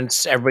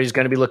appearance. Everybody's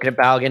going to be looking at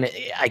Balogun.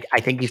 I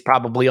think he's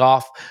probably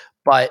off,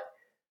 but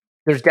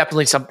there's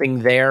definitely something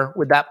there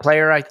with that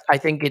player. I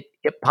think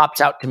it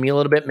pops out to me a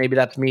little bit. Maybe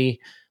that's me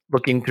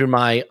looking through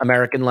my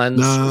American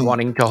lens,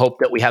 wanting to hope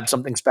that we have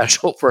something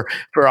special for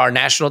our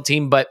national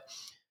team. But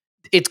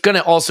it's going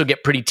to also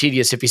get pretty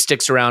tedious if he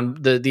sticks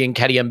around the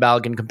Nketiah and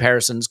Balogun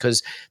comparisons,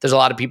 because there's a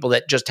lot of people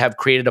that just have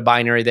created a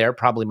binary there,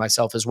 probably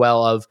myself as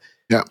well, of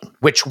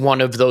which one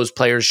of those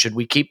players should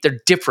we keep. They're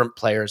different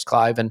players,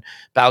 Clive, and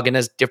Balogun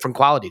has different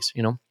qualities,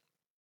 you know?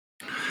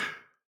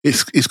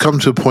 It's come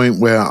to a point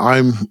where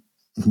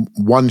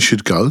one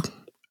should go,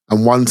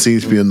 and one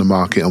seems to be on the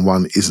market and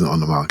one isn't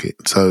on the market.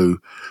 So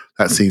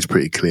that seems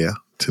pretty clear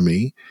to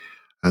me.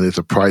 And there's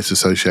a price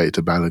associated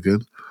to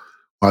Balogun.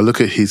 I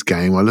look at his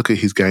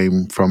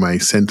game from a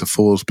centre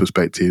forward's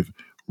perspective,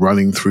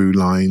 running through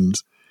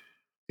lines,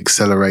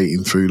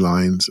 accelerating through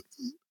lines,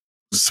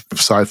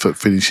 side foot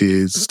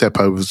finishes, step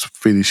overs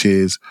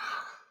finishes,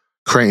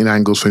 creating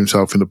angles for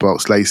himself in the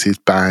box, laces,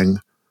 bang.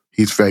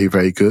 He's very,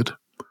 very good.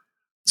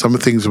 Some of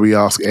the things we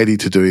ask Eddie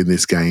to do in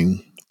this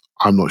game,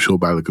 I'm not sure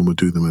Balogun would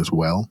do them as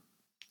well,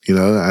 you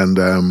know,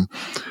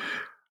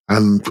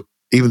 and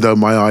even though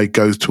my eye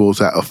goes towards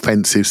that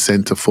offensive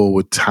centre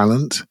forward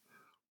talent,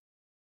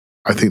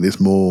 I think there's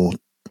more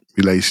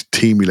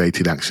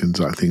team-related actions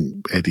I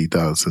think Eddie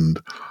does. And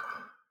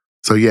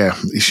so, yeah,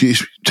 you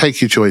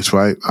take your choice,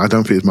 right? I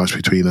don't think there's much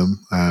between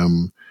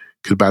them.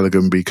 Could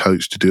Balogun be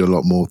coached to do a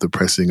lot more of the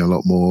pressing, a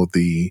lot more of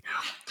the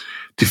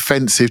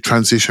defensive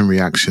transition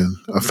reaction?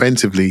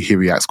 Offensively, he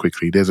reacts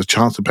quickly. There's a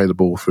chance to play the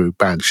ball through,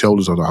 bang,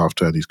 shoulders on a half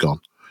turn, he's gone.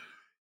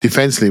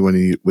 Defensively,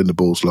 when the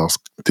ball's lost,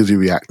 does he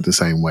react the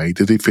same way?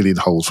 Does he fill in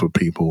holes for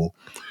people?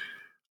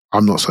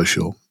 I'm not so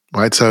sure.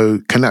 Right, so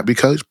can that be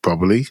coached?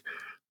 Probably.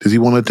 Does he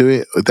want to do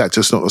it? Is that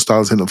just not the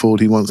style centre forward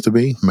he wants to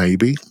be?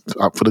 Maybe. It's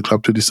up for the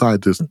club to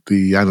decide. There's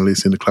the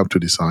analysts in the club to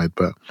decide.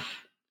 But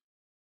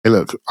hey,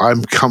 look,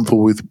 I'm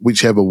comfortable with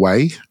whichever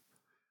way.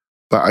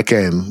 But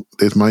again,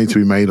 there's money to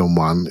be made on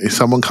one. If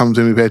someone comes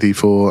in with Eddie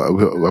for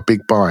a big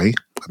buy,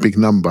 a big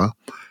number,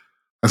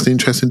 that's an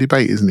interesting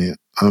debate, isn't it?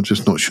 I'm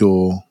just not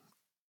sure.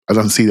 I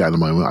don't see that at the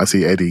moment. I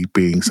see Eddie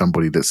being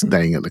somebody that's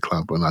staying at the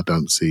club, and I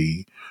don't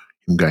see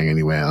him going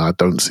anywhere. And I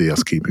don't see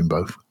us keeping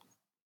both.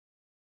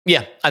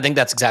 Yeah, I think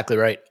that's exactly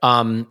right.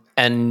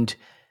 And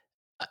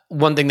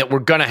one thing that we're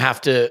going to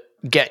have to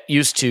get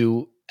used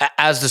to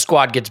as the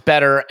squad gets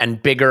better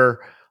and bigger,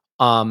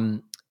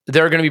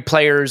 there are going to be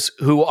players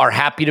who are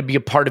happy to be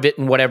a part of it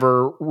in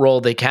whatever role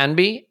they can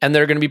be. And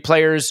there are going to be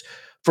players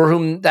for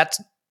whom that's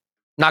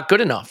not good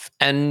enough.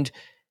 And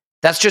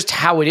that's just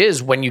how it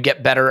is when you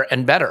get better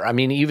and better. I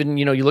mean, even,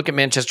 you look at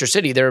Manchester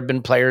City, there have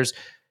been players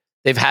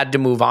they've had to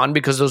move on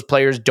because those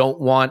players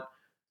don't want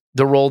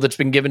the role that's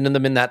been given to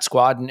them in that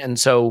squad. And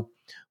so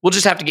we'll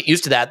just have to get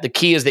used to that. The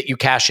key is that you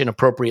cash in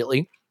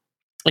appropriately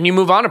and you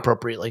move on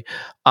appropriately,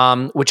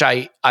 which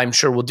I'm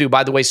sure we'll do.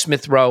 By the way,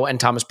 Smith Rowe and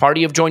Thomas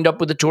Partey have joined up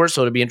with the tour,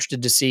 so it'll be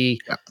interested to see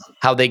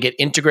how they get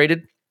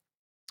integrated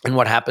and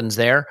what happens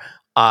there.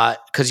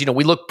 Because,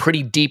 we look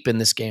pretty deep in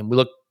this game. We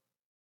look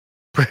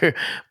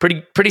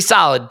pretty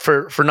solid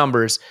for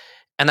numbers,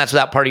 and that's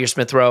without Partey or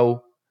Smith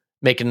Rowe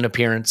making an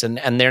appearance, and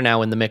they're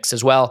now in the mix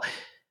as well.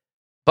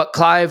 But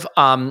Clive,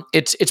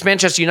 it's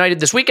Manchester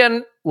United this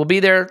weekend. We'll be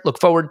there. Look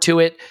forward to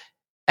it.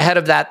 Ahead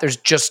of that, there's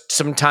just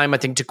some time, I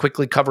think, to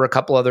quickly cover a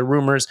couple other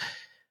rumors.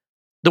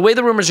 The way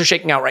the rumors are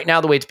shaking out right now,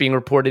 the way it's being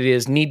reported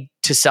is need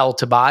to sell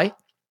to buy.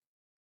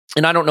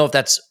 And I don't know if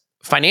that's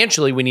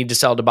financially we need to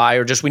sell to buy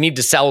or just we need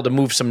to sell to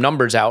move some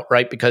numbers out,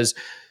 right? Because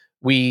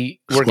we're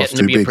getting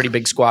to be a pretty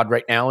big squad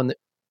right now. And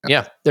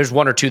there's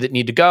one or two that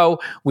need to go.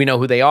 We know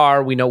who they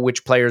are. We know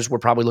which players we're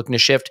probably looking to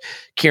shift.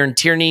 Kieran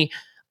Tierney,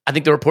 I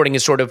think the reporting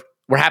is sort of,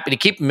 we're happy to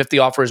keep him if the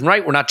offer isn't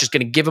right. We're not just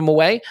going to give him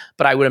away,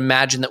 but I would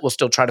imagine that we'll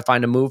still try to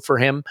find a move for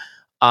him.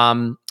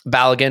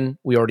 Balogun,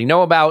 we already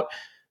know about.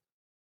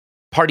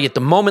 Partey at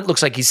the moment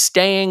looks like he's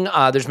staying.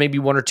 There's maybe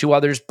one or two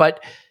others,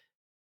 but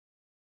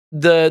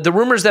the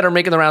rumors that are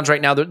making the rounds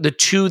right now, the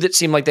two that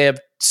seem like they have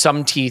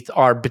some teeth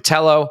are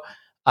Botelho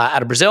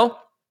out of Brazil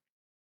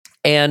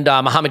and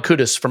Mohamed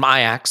Kudus from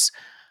Ajax.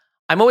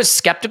 I'm always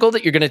skeptical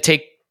that you're going to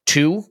take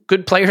two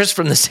good players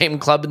from the same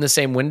club in the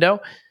same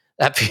window.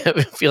 That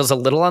feels a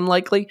little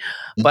unlikely.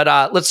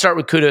 But let's start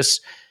with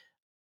Kudus.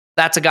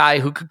 That's a guy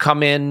who could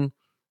come in,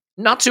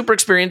 not super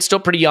experienced,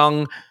 still pretty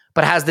young,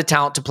 but has the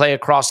talent to play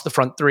across the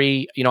front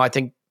three. I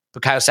think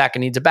Bukayo Saka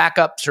needs a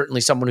backup, certainly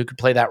someone who could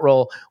play that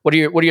role. What are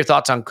your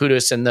thoughts on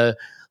Kudus and the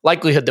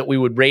likelihood that we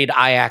would raid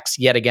Ajax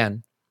yet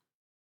again?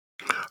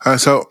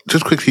 So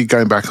just quickly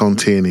going back on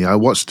Tierney, I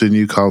watched the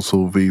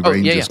Newcastle v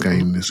Rangers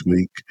game this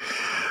week.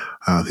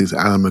 His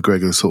Alan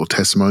McGregor sort of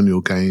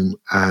testimonial game,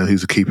 and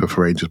he's a keeper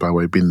for Rangers, by the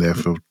way, been there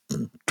for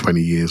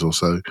 20 years or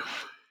so.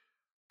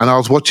 And I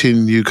was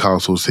watching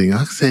Newcastle thing.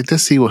 I said,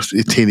 let's see what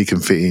Tierney can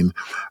fit in.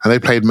 And they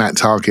played Matt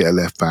Targett at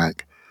left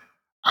back,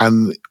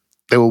 and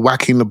they were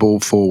whacking the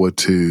ball forward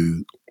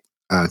to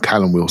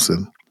Callum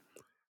Wilson.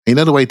 You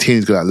know the way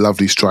Tierney's got that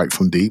lovely strike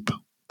from deep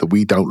that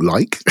we don't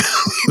like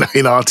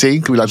in our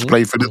team? We like to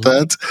play for the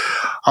thirds.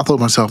 I thought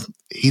to myself,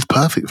 he's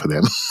perfect for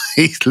them.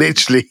 He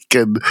literally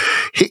can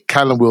hit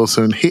Callum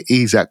Wilson, hit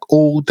Isak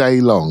all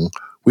day long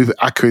with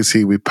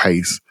accuracy, with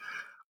pace.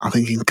 I'm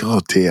thinking,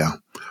 God dear.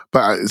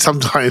 But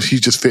sometimes you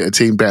just fit a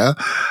team better.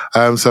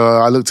 So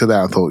I looked at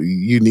that and thought,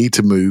 you need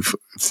to move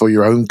for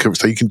your own,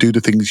 so you can do the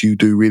things you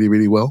do really,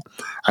 really well.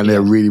 And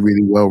they're really,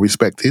 really well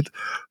respected.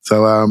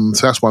 So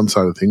that's one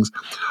side of things.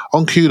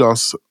 On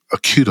Kudos,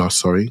 we've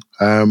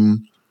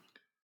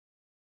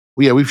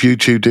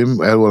YouTubed him.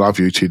 Well, I've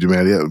YouTubed him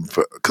earlier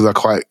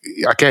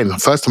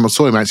because first time I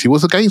saw him actually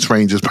was against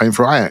Rangers playing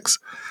for Ajax.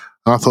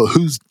 And I thought,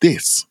 who's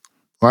this?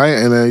 Right?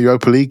 In a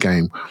Europa League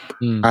game.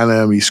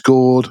 And he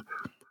scored.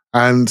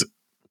 And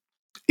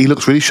he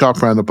looks really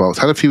sharp around the box.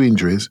 Had a few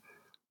injuries.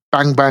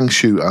 Bang, bang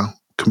shooter.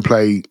 Can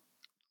play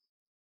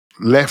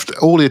left,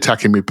 all the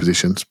attacking mid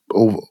positions,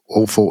 all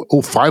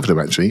five of them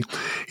actually.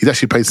 He's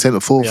actually played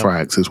centre forward for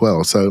Ajax as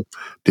well. So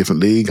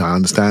different league, I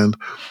understand.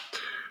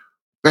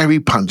 Very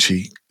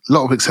punchy, a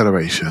lot of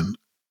acceleration.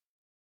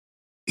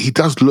 He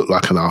does look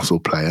like an Arsenal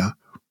player.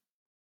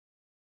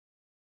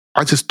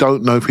 I just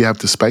don't know if we have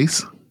the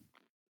space.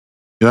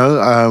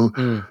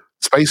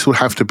 Space will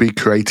have to be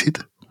created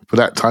for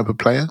that type of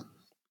player.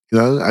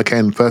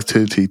 Again, first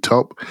two to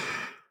top.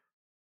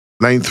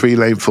 Lane 3,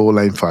 lane 4,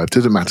 lane 5.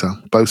 Doesn't matter.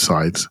 Both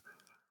sides.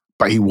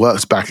 But he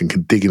works back and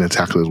can dig in a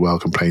tackle as well,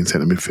 can play in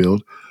centre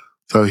midfield.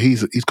 So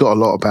he's got a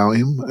lot about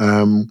him.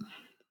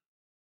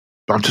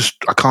 But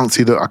I can't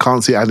see it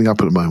adding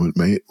up at the moment,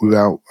 mate,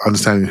 without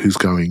understanding who's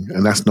going.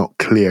 And that's not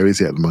clear,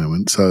 is it, at the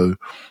moment? So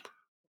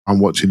I'm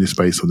watching his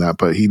space on that.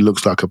 But he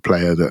looks like a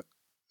player that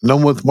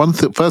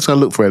first thing I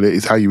look for Elliot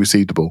is how you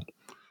receive the ball.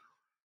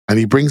 And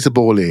he brings the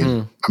ball in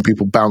and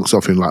people bounce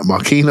off him like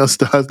Marquinhos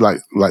does,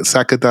 like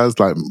Saka does,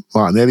 like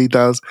Martinelli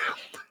does.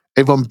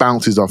 Everyone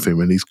bounces off him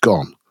and he's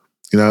gone.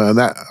 And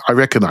that I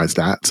recognise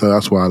that. So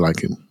that's why I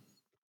like him.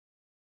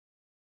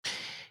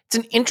 It's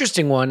an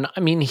interesting one. I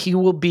mean, he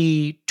will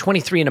be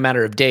 23 in a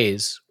matter of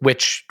days,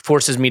 which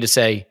forces me to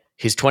say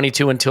he's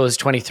 22 until he's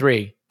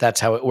 23.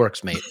 That's how it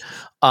works, mate.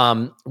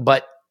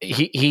 But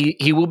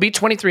he will be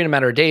 23 in a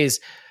matter of days,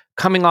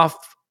 coming off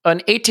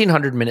an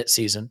 1,800-minute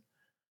season.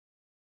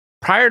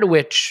 Prior to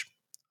which,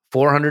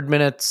 400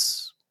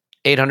 minutes,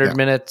 800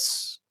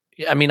 minutes.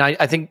 I mean,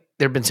 I think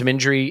there have been some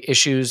injury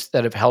issues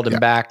that have held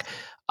him back.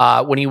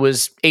 When he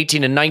was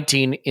 18 and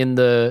 19 in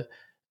the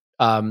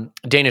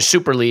Danish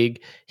Super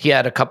League, he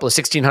had a couple of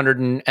 1,600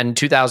 and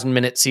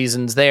 2,000-minute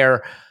seasons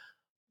there.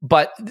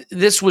 But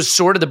this was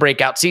sort of the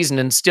breakout season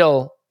and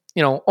still,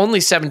 only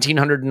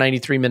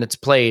 1,793 minutes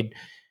played.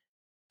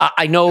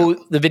 I know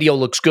the video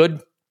looks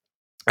good.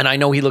 And I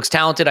know he looks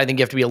talented. I think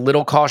you have to be a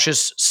little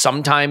cautious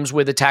sometimes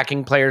with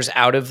attacking players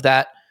out of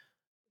that,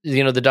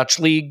 the Dutch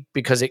league,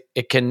 because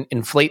it can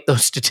inflate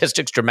those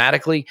statistics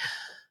dramatically.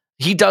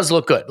 He does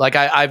look good. Like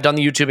I've done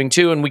the YouTubing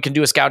too, and we can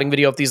do a scouting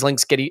video if these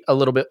links get a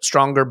little bit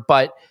stronger,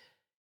 but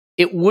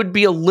it would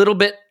be a little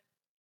bit,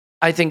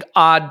 I think,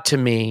 odd to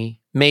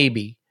me,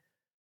 maybe,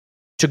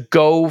 to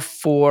go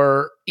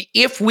for,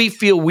 if we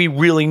feel we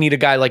really need a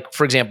guy like,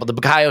 for example, the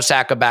Bukayo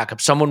Saka backup,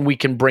 someone we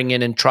can bring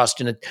in and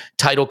trust in a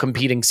title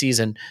competing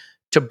season,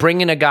 to bring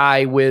in a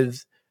guy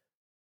with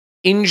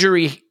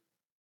injury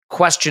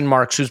question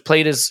marks who's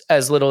played as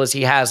little as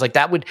he has, like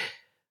that would,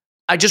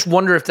 I just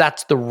wonder if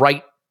that's the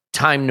right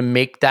time to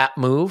make that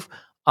move.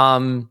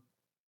 And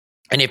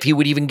if he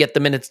would even get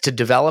the minutes to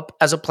develop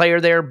as a player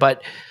there,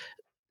 but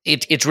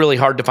it's really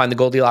hard to find the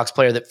Goldilocks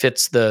player that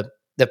fits the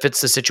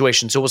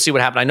situation. So we'll see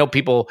what happens. I know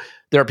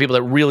there are people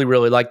that really,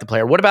 really like the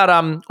player. What about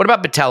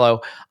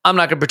Botelho? I'm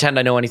not going to pretend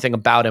I know anything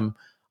about him,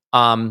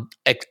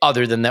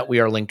 other than that we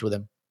are linked with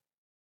him.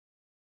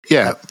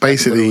 Yeah,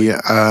 basically,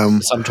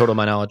 sum total of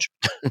my knowledge.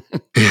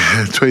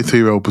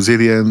 23-year-old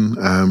Brazilian.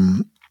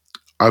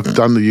 I've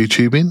done the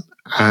YouTubing,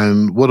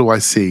 and what do I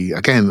see?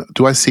 Again,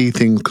 do I see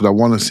things because I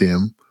want to see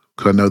him,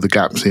 because I know the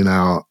gaps in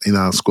our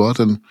squad?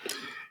 And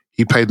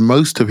he played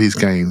most of his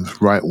games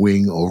right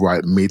wing or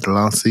right mid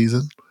last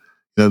season.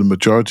 The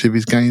majority of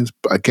his games.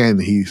 But again,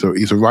 he's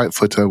a right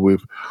footer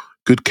with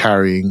good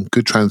carrying,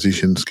 good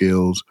transition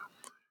skills,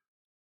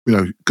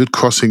 good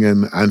crossing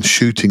and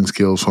shooting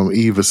skills from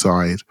either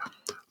side.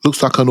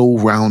 Looks like an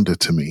all-rounder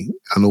to me,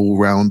 an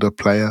all-rounder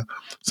player.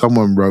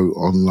 Someone wrote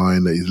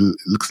online that he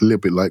looks a little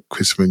bit like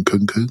Christopher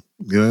Nkunku,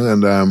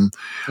 and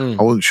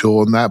I wasn't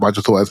sure on that, but I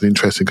just thought that was an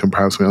interesting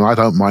comparison. And I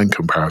don't mind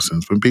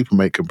comparisons. When people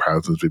make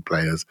comparisons with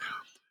players,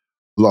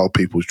 a lot of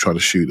people try to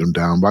shoot them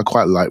down, but I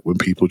quite like when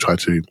people try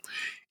to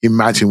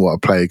imagine what a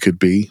player could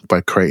be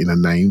by creating a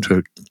name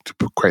to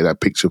create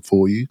that picture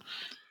for you.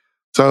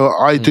 So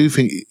I do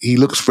think he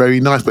looks very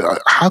nice,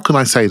 but how can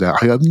I say that?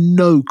 I have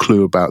no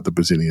clue about the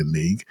Brazilian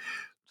league,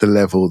 the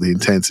level, the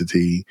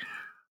intensity.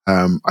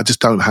 I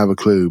just don't have a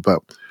clue.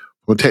 But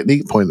from a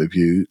technique point of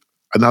view,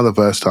 another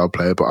versatile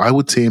player, but I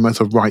would see him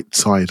as a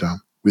right-sider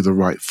with a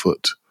right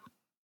foot.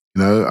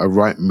 A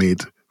right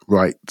mid,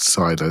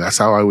 right-sider. That's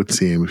how I would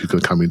see him if he's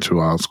going to come into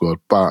our squad.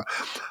 But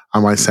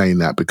am I saying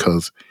that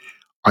because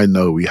I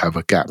know we have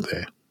a gap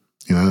there,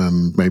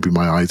 and maybe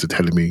my eyes are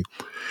telling me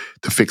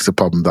to fix the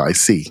problem that I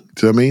see.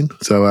 Do you know what I mean?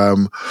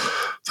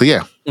 So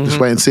yeah, just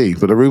wait and see.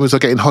 But the rumors are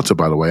getting hotter,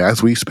 by the way.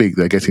 As we speak,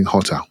 they're getting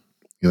hotter.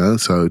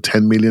 So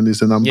 10 million is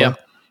the number. Yeah.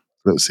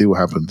 Let's see what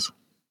happens.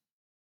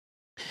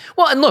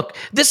 Well, and look,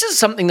 this is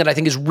something that I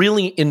think is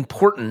really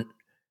important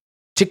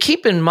to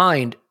keep in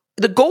mind.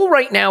 The goal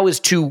right now is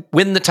to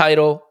win the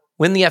title,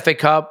 win the FA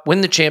Cup,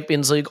 win the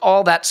Champions League,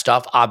 all that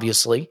stuff,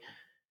 obviously.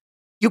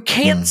 You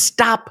can't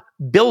stop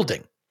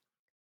building.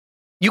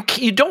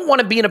 You don't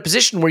want to be in a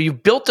position where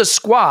you've built a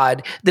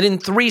squad that in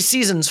 3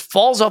 seasons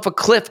falls off a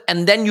cliff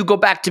and then you go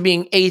back to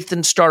being 8th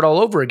and start all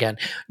over again.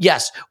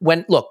 Yes,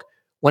 when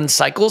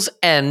cycles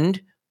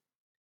end,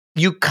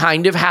 you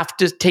kind of have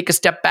to take a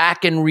step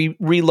back and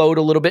reload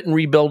a little bit and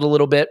rebuild a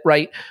little bit,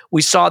 right?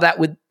 We saw that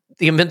with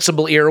the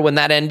Invincible era when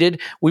that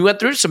ended. We went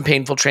through some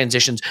painful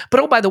transitions. But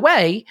oh, by the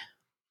way,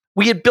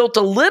 we had built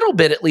a little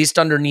bit at least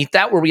underneath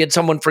that where we had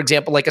someone, for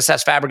example, like a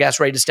Cesc Fabregas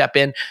ready to step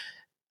in.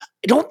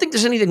 I don't think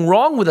there's anything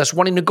wrong with us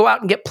wanting to go out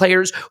and get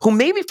players who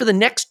maybe for the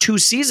next 2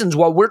 seasons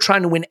while we're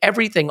trying to win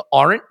everything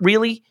aren't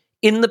really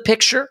in the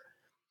picture.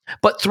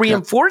 But 3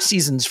 and 4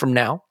 seasons from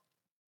now,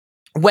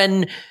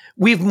 when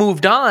we've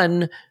moved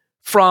on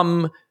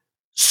from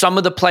some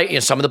of the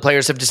players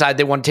have decided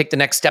they want to take the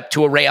next step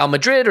to a Real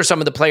Madrid, or some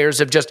of the players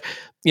have just,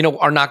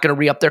 are not going to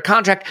re-up their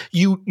contract.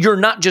 You're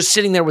not just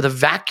sitting there with a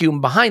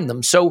vacuum behind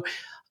them. So,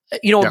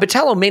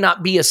 Botelho may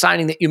not be a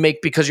signing that you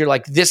make because you're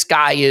like, this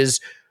guy is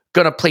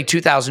going to play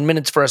 2,000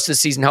 minutes for us this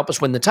season, help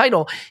us win the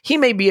title. He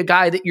may be a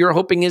guy that you're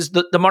hoping is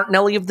the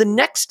Martinelli of the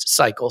next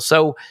cycle.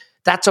 So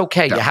that's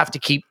okay. Yeah. You have to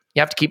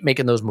keep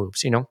making those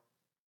moves,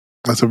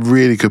 That's a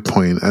really good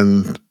point.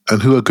 And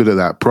who are good at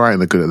that?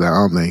 Brighton are good at that,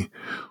 aren't they?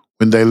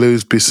 When they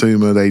lose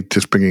Bissouma, they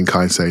just bring in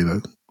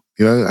Caicedo,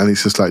 and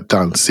it's just like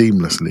done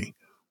seamlessly.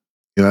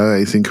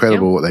 It's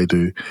incredible what they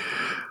do.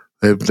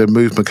 They've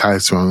moved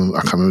McAllister on.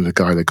 I can't remember the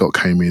guy that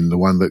came in, the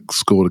one that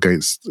scored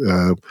against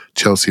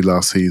Chelsea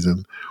last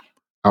season.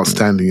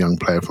 Outstanding young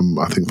player from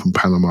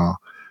Panama.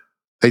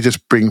 They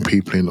just bring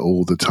people in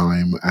all the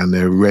time, and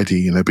they're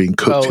ready, and they're being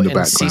cooked in the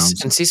background.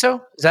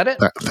 Enciso? Is that it?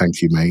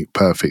 Thank you, mate.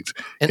 Perfect.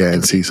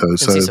 Enciso.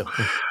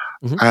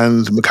 Mm-hmm.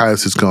 And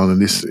McAllister's gone,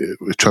 and this,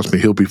 trust me,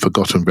 he'll be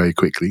forgotten very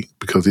quickly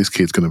because this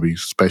kid's going to be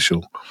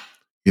special.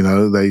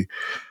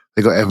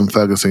 They got Evan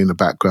Ferguson in the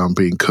background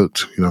being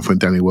cooked, when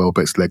Danny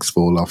Welbeck's legs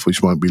fall off,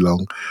 which won't be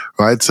long,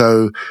 right?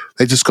 So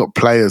they just got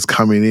players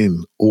coming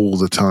in all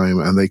the time,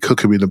 and they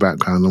cook them in the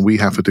background, and we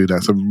have to do that.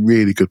 It's a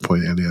really good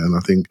point, Elliot. And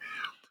I think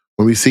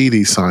when we see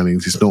these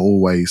signings, it's not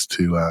always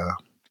to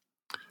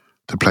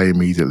play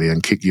immediately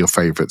and kick your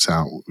favourites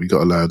out. We got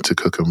to learn to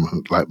cook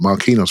them. Like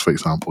Marquinhos, for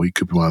example, he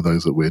could be one of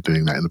those that we're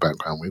doing that in the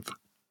background with.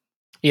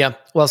 Yeah,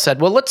 well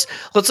said. Well, let's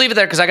leave it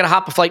there because I got to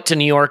hop a flight to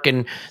New York,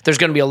 and there's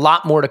going to be a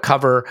lot more to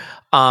cover.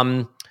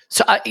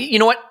 So you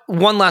know what?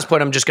 One last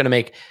point I'm just going to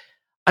make.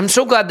 I'm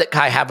so glad that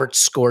Kai Havertz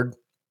scored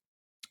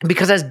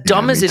because as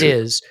dumb as it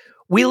is,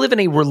 we live in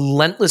a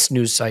relentless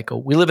news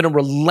cycle. We live in a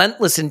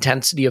relentless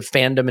intensity of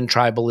fandom and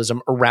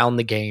tribalism around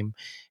the game,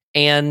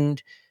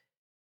 and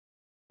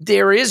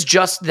there is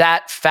just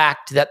that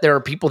fact that there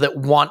are people that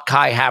want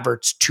Kai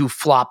Havertz to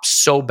flop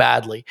so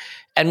badly.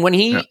 And when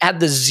he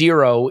had the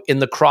 0 in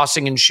the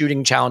crossing and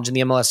shooting challenge in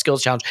the MLS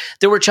Skills Challenge,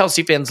 there were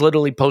Chelsea fans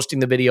literally posting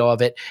the video of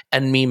it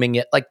and memeing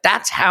it. Like,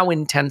 that's how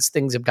intense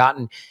things have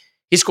gotten.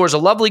 He scores a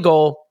lovely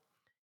goal.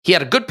 He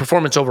had a good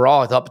performance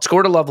overall, I thought, but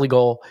scored a lovely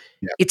goal.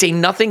 Yeah. It's a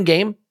nothing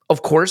game,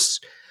 of course,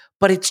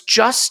 but it's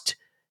just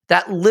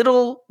that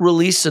little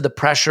release of the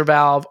pressure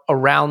valve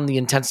around the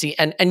intensity.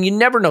 And you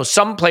never know.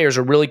 Some players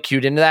are really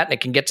cued into that and it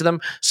can get to them.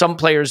 Some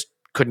players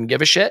couldn't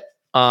give a shit.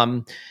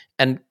 And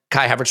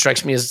Kai Havertz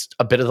strikes me as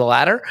a bit of the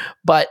latter.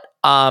 But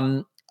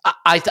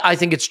I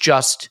think it's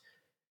just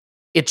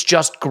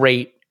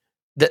great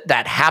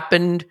that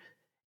happened,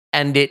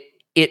 and it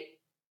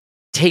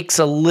takes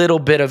a little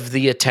bit of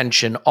the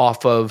attention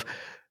off of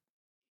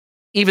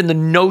even the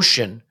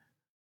notion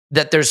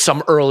that there's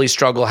some early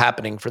struggle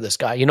happening for this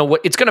guy. You know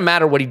what? It's going to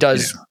matter what he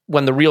does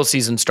when the real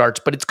season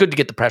starts, but it's good to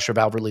get the pressure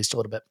valve released a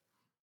little bit.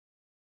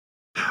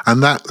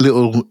 And that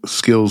little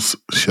skills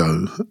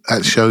show,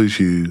 that shows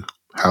you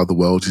how the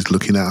world is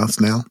looking at us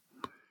now.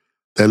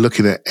 They're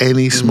looking at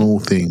any small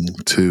thing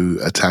to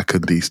attack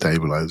and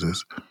destabilize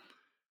us.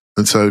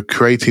 And so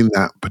creating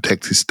that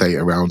protected state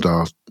around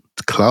our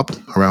club,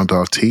 around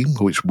our team,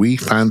 which we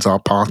fans are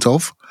part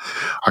of.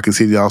 I can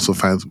see the Arsenal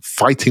fans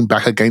fighting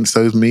back against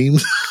those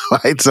memes,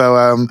 right?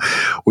 So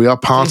we are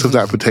part of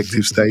that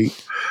protective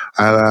state.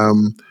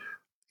 And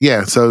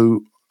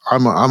so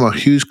I'm a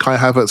huge Kai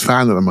Havertz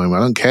fan at the moment. I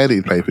don't care that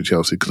he played for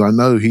Chelsea because I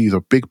know he's a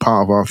big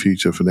part of our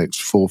future for the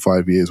next 4 or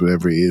 5 years,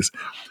 whatever it is.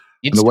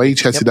 And the way he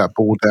chested that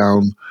ball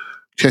down,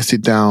 chest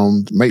it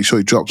down, make sure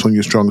it drops on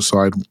your strong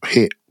side,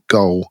 hit,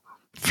 goal,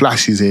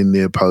 flashes in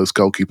near post,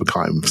 goalkeeper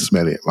can't even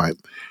smell it, right?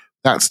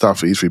 That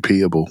stuff is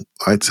repeatable,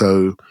 right?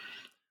 So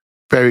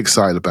very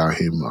excited about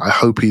him. I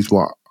hope he's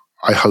what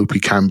I hope he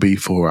can be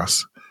for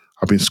us.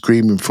 I've been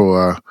screaming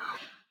for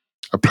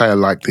a player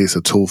like this,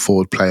 a tall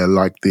forward player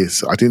like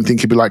this. I didn't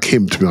think he'd be like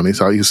him, to be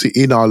honest. You see,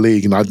 in our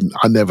league, and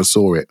I never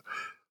saw it.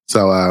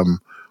 So,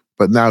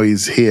 but now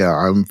he's here.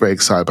 I'm very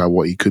excited about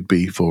what he could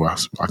be for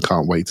us. I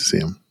can't wait to see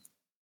him.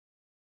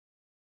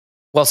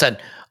 Well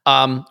said.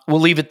 We'll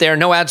leave it there.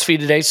 No ads for you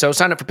today, so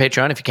sign up for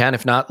Patreon if you can.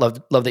 If not,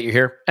 love that you're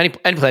here. Any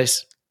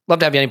place. Love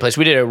to have you any place.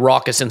 We did a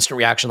raucous instant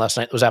reaction last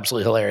night. It was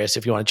absolutely hilarious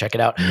if you want to check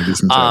it out.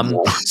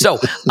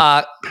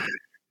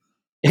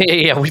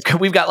 Yeah,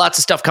 we've got lots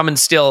of stuff coming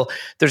still.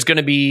 There's going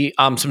to be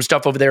some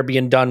stuff over there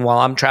being done while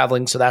I'm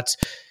traveling, so that's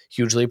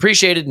hugely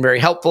appreciated and very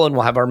helpful. And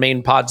we'll have our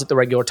main pods at the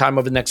regular time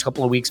over the next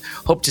couple of weeks.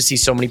 Hope to see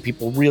so many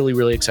people really,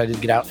 really excited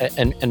to get out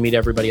and meet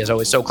everybody as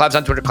always. So Clive's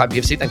on Twitter,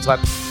 ClivePFC. Thanks, Clive.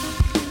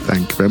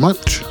 Thank you very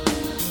much.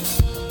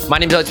 My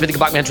name's Alex Smith. You can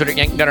block me on Twitter,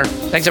 Yankee Gunner.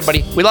 Thanks,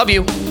 everybody. We love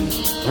you.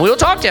 We'll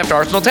talk to you after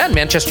Arsenal 10,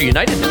 Manchester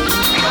United.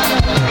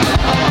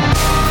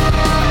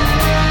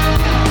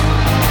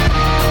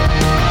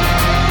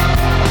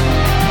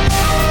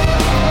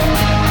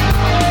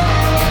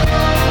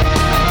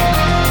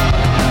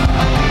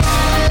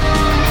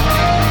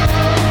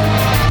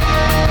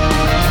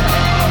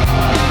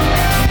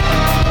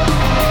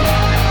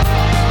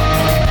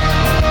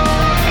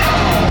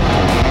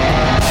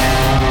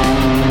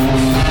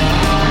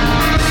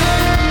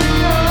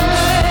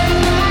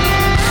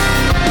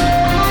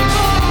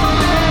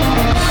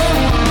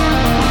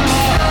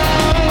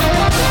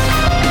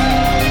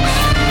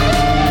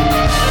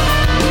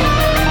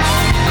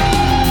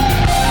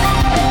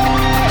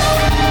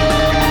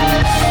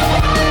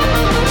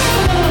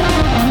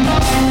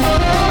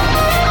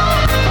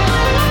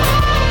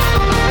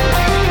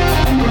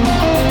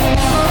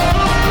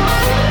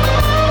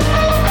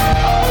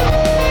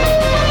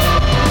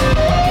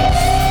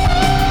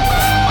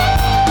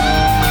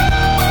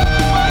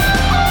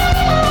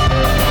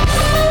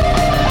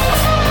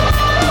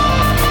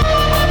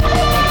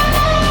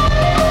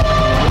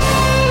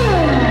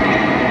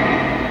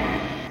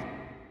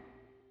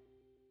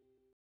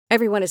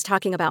 Everyone is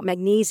talking about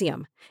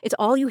magnesium. It's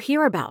all you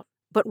hear about.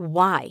 But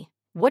why?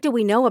 What do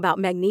we know about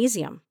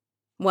magnesium?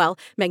 Well,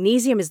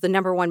 magnesium is the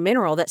number one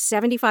mineral that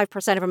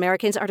 75% of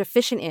Americans are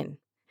deficient in.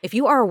 If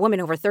you are a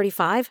woman over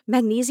 35,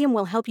 magnesium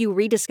will help you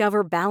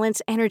rediscover balance,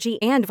 energy,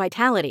 and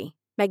vitality.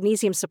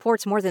 Magnesium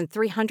supports more than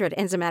 300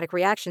 enzymatic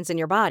reactions in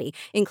your body,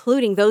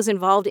 including those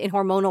involved in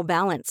hormonal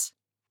balance.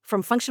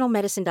 From functional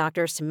medicine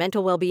doctors to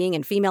mental well-being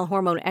and female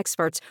hormone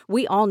experts,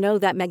 we all know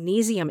that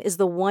magnesium is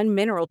the one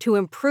mineral to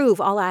improve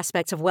all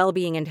aspects of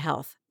well-being and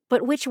health.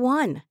 But which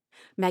one?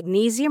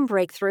 Magnesium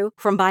Breakthrough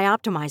from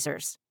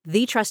Bioptimizers,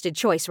 the trusted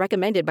choice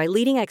recommended by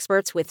leading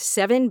experts with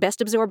 7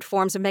 best-absorbed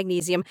forms of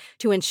magnesium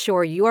to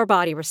ensure your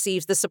body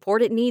receives the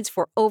support it needs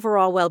for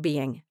overall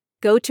well-being.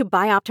 Go to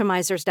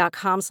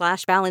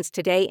bioptimizers.com/balance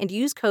today and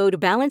use code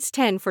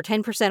BALANCE10 for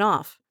 10%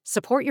 off.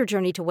 Support your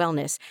journey to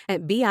wellness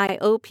at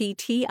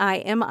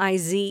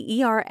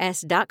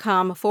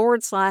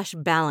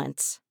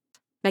bioptimizers.com/balance.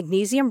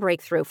 Magnesium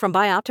Breakthrough from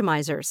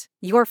Bioptimizers,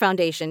 your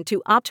foundation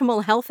to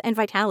optimal health and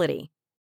vitality.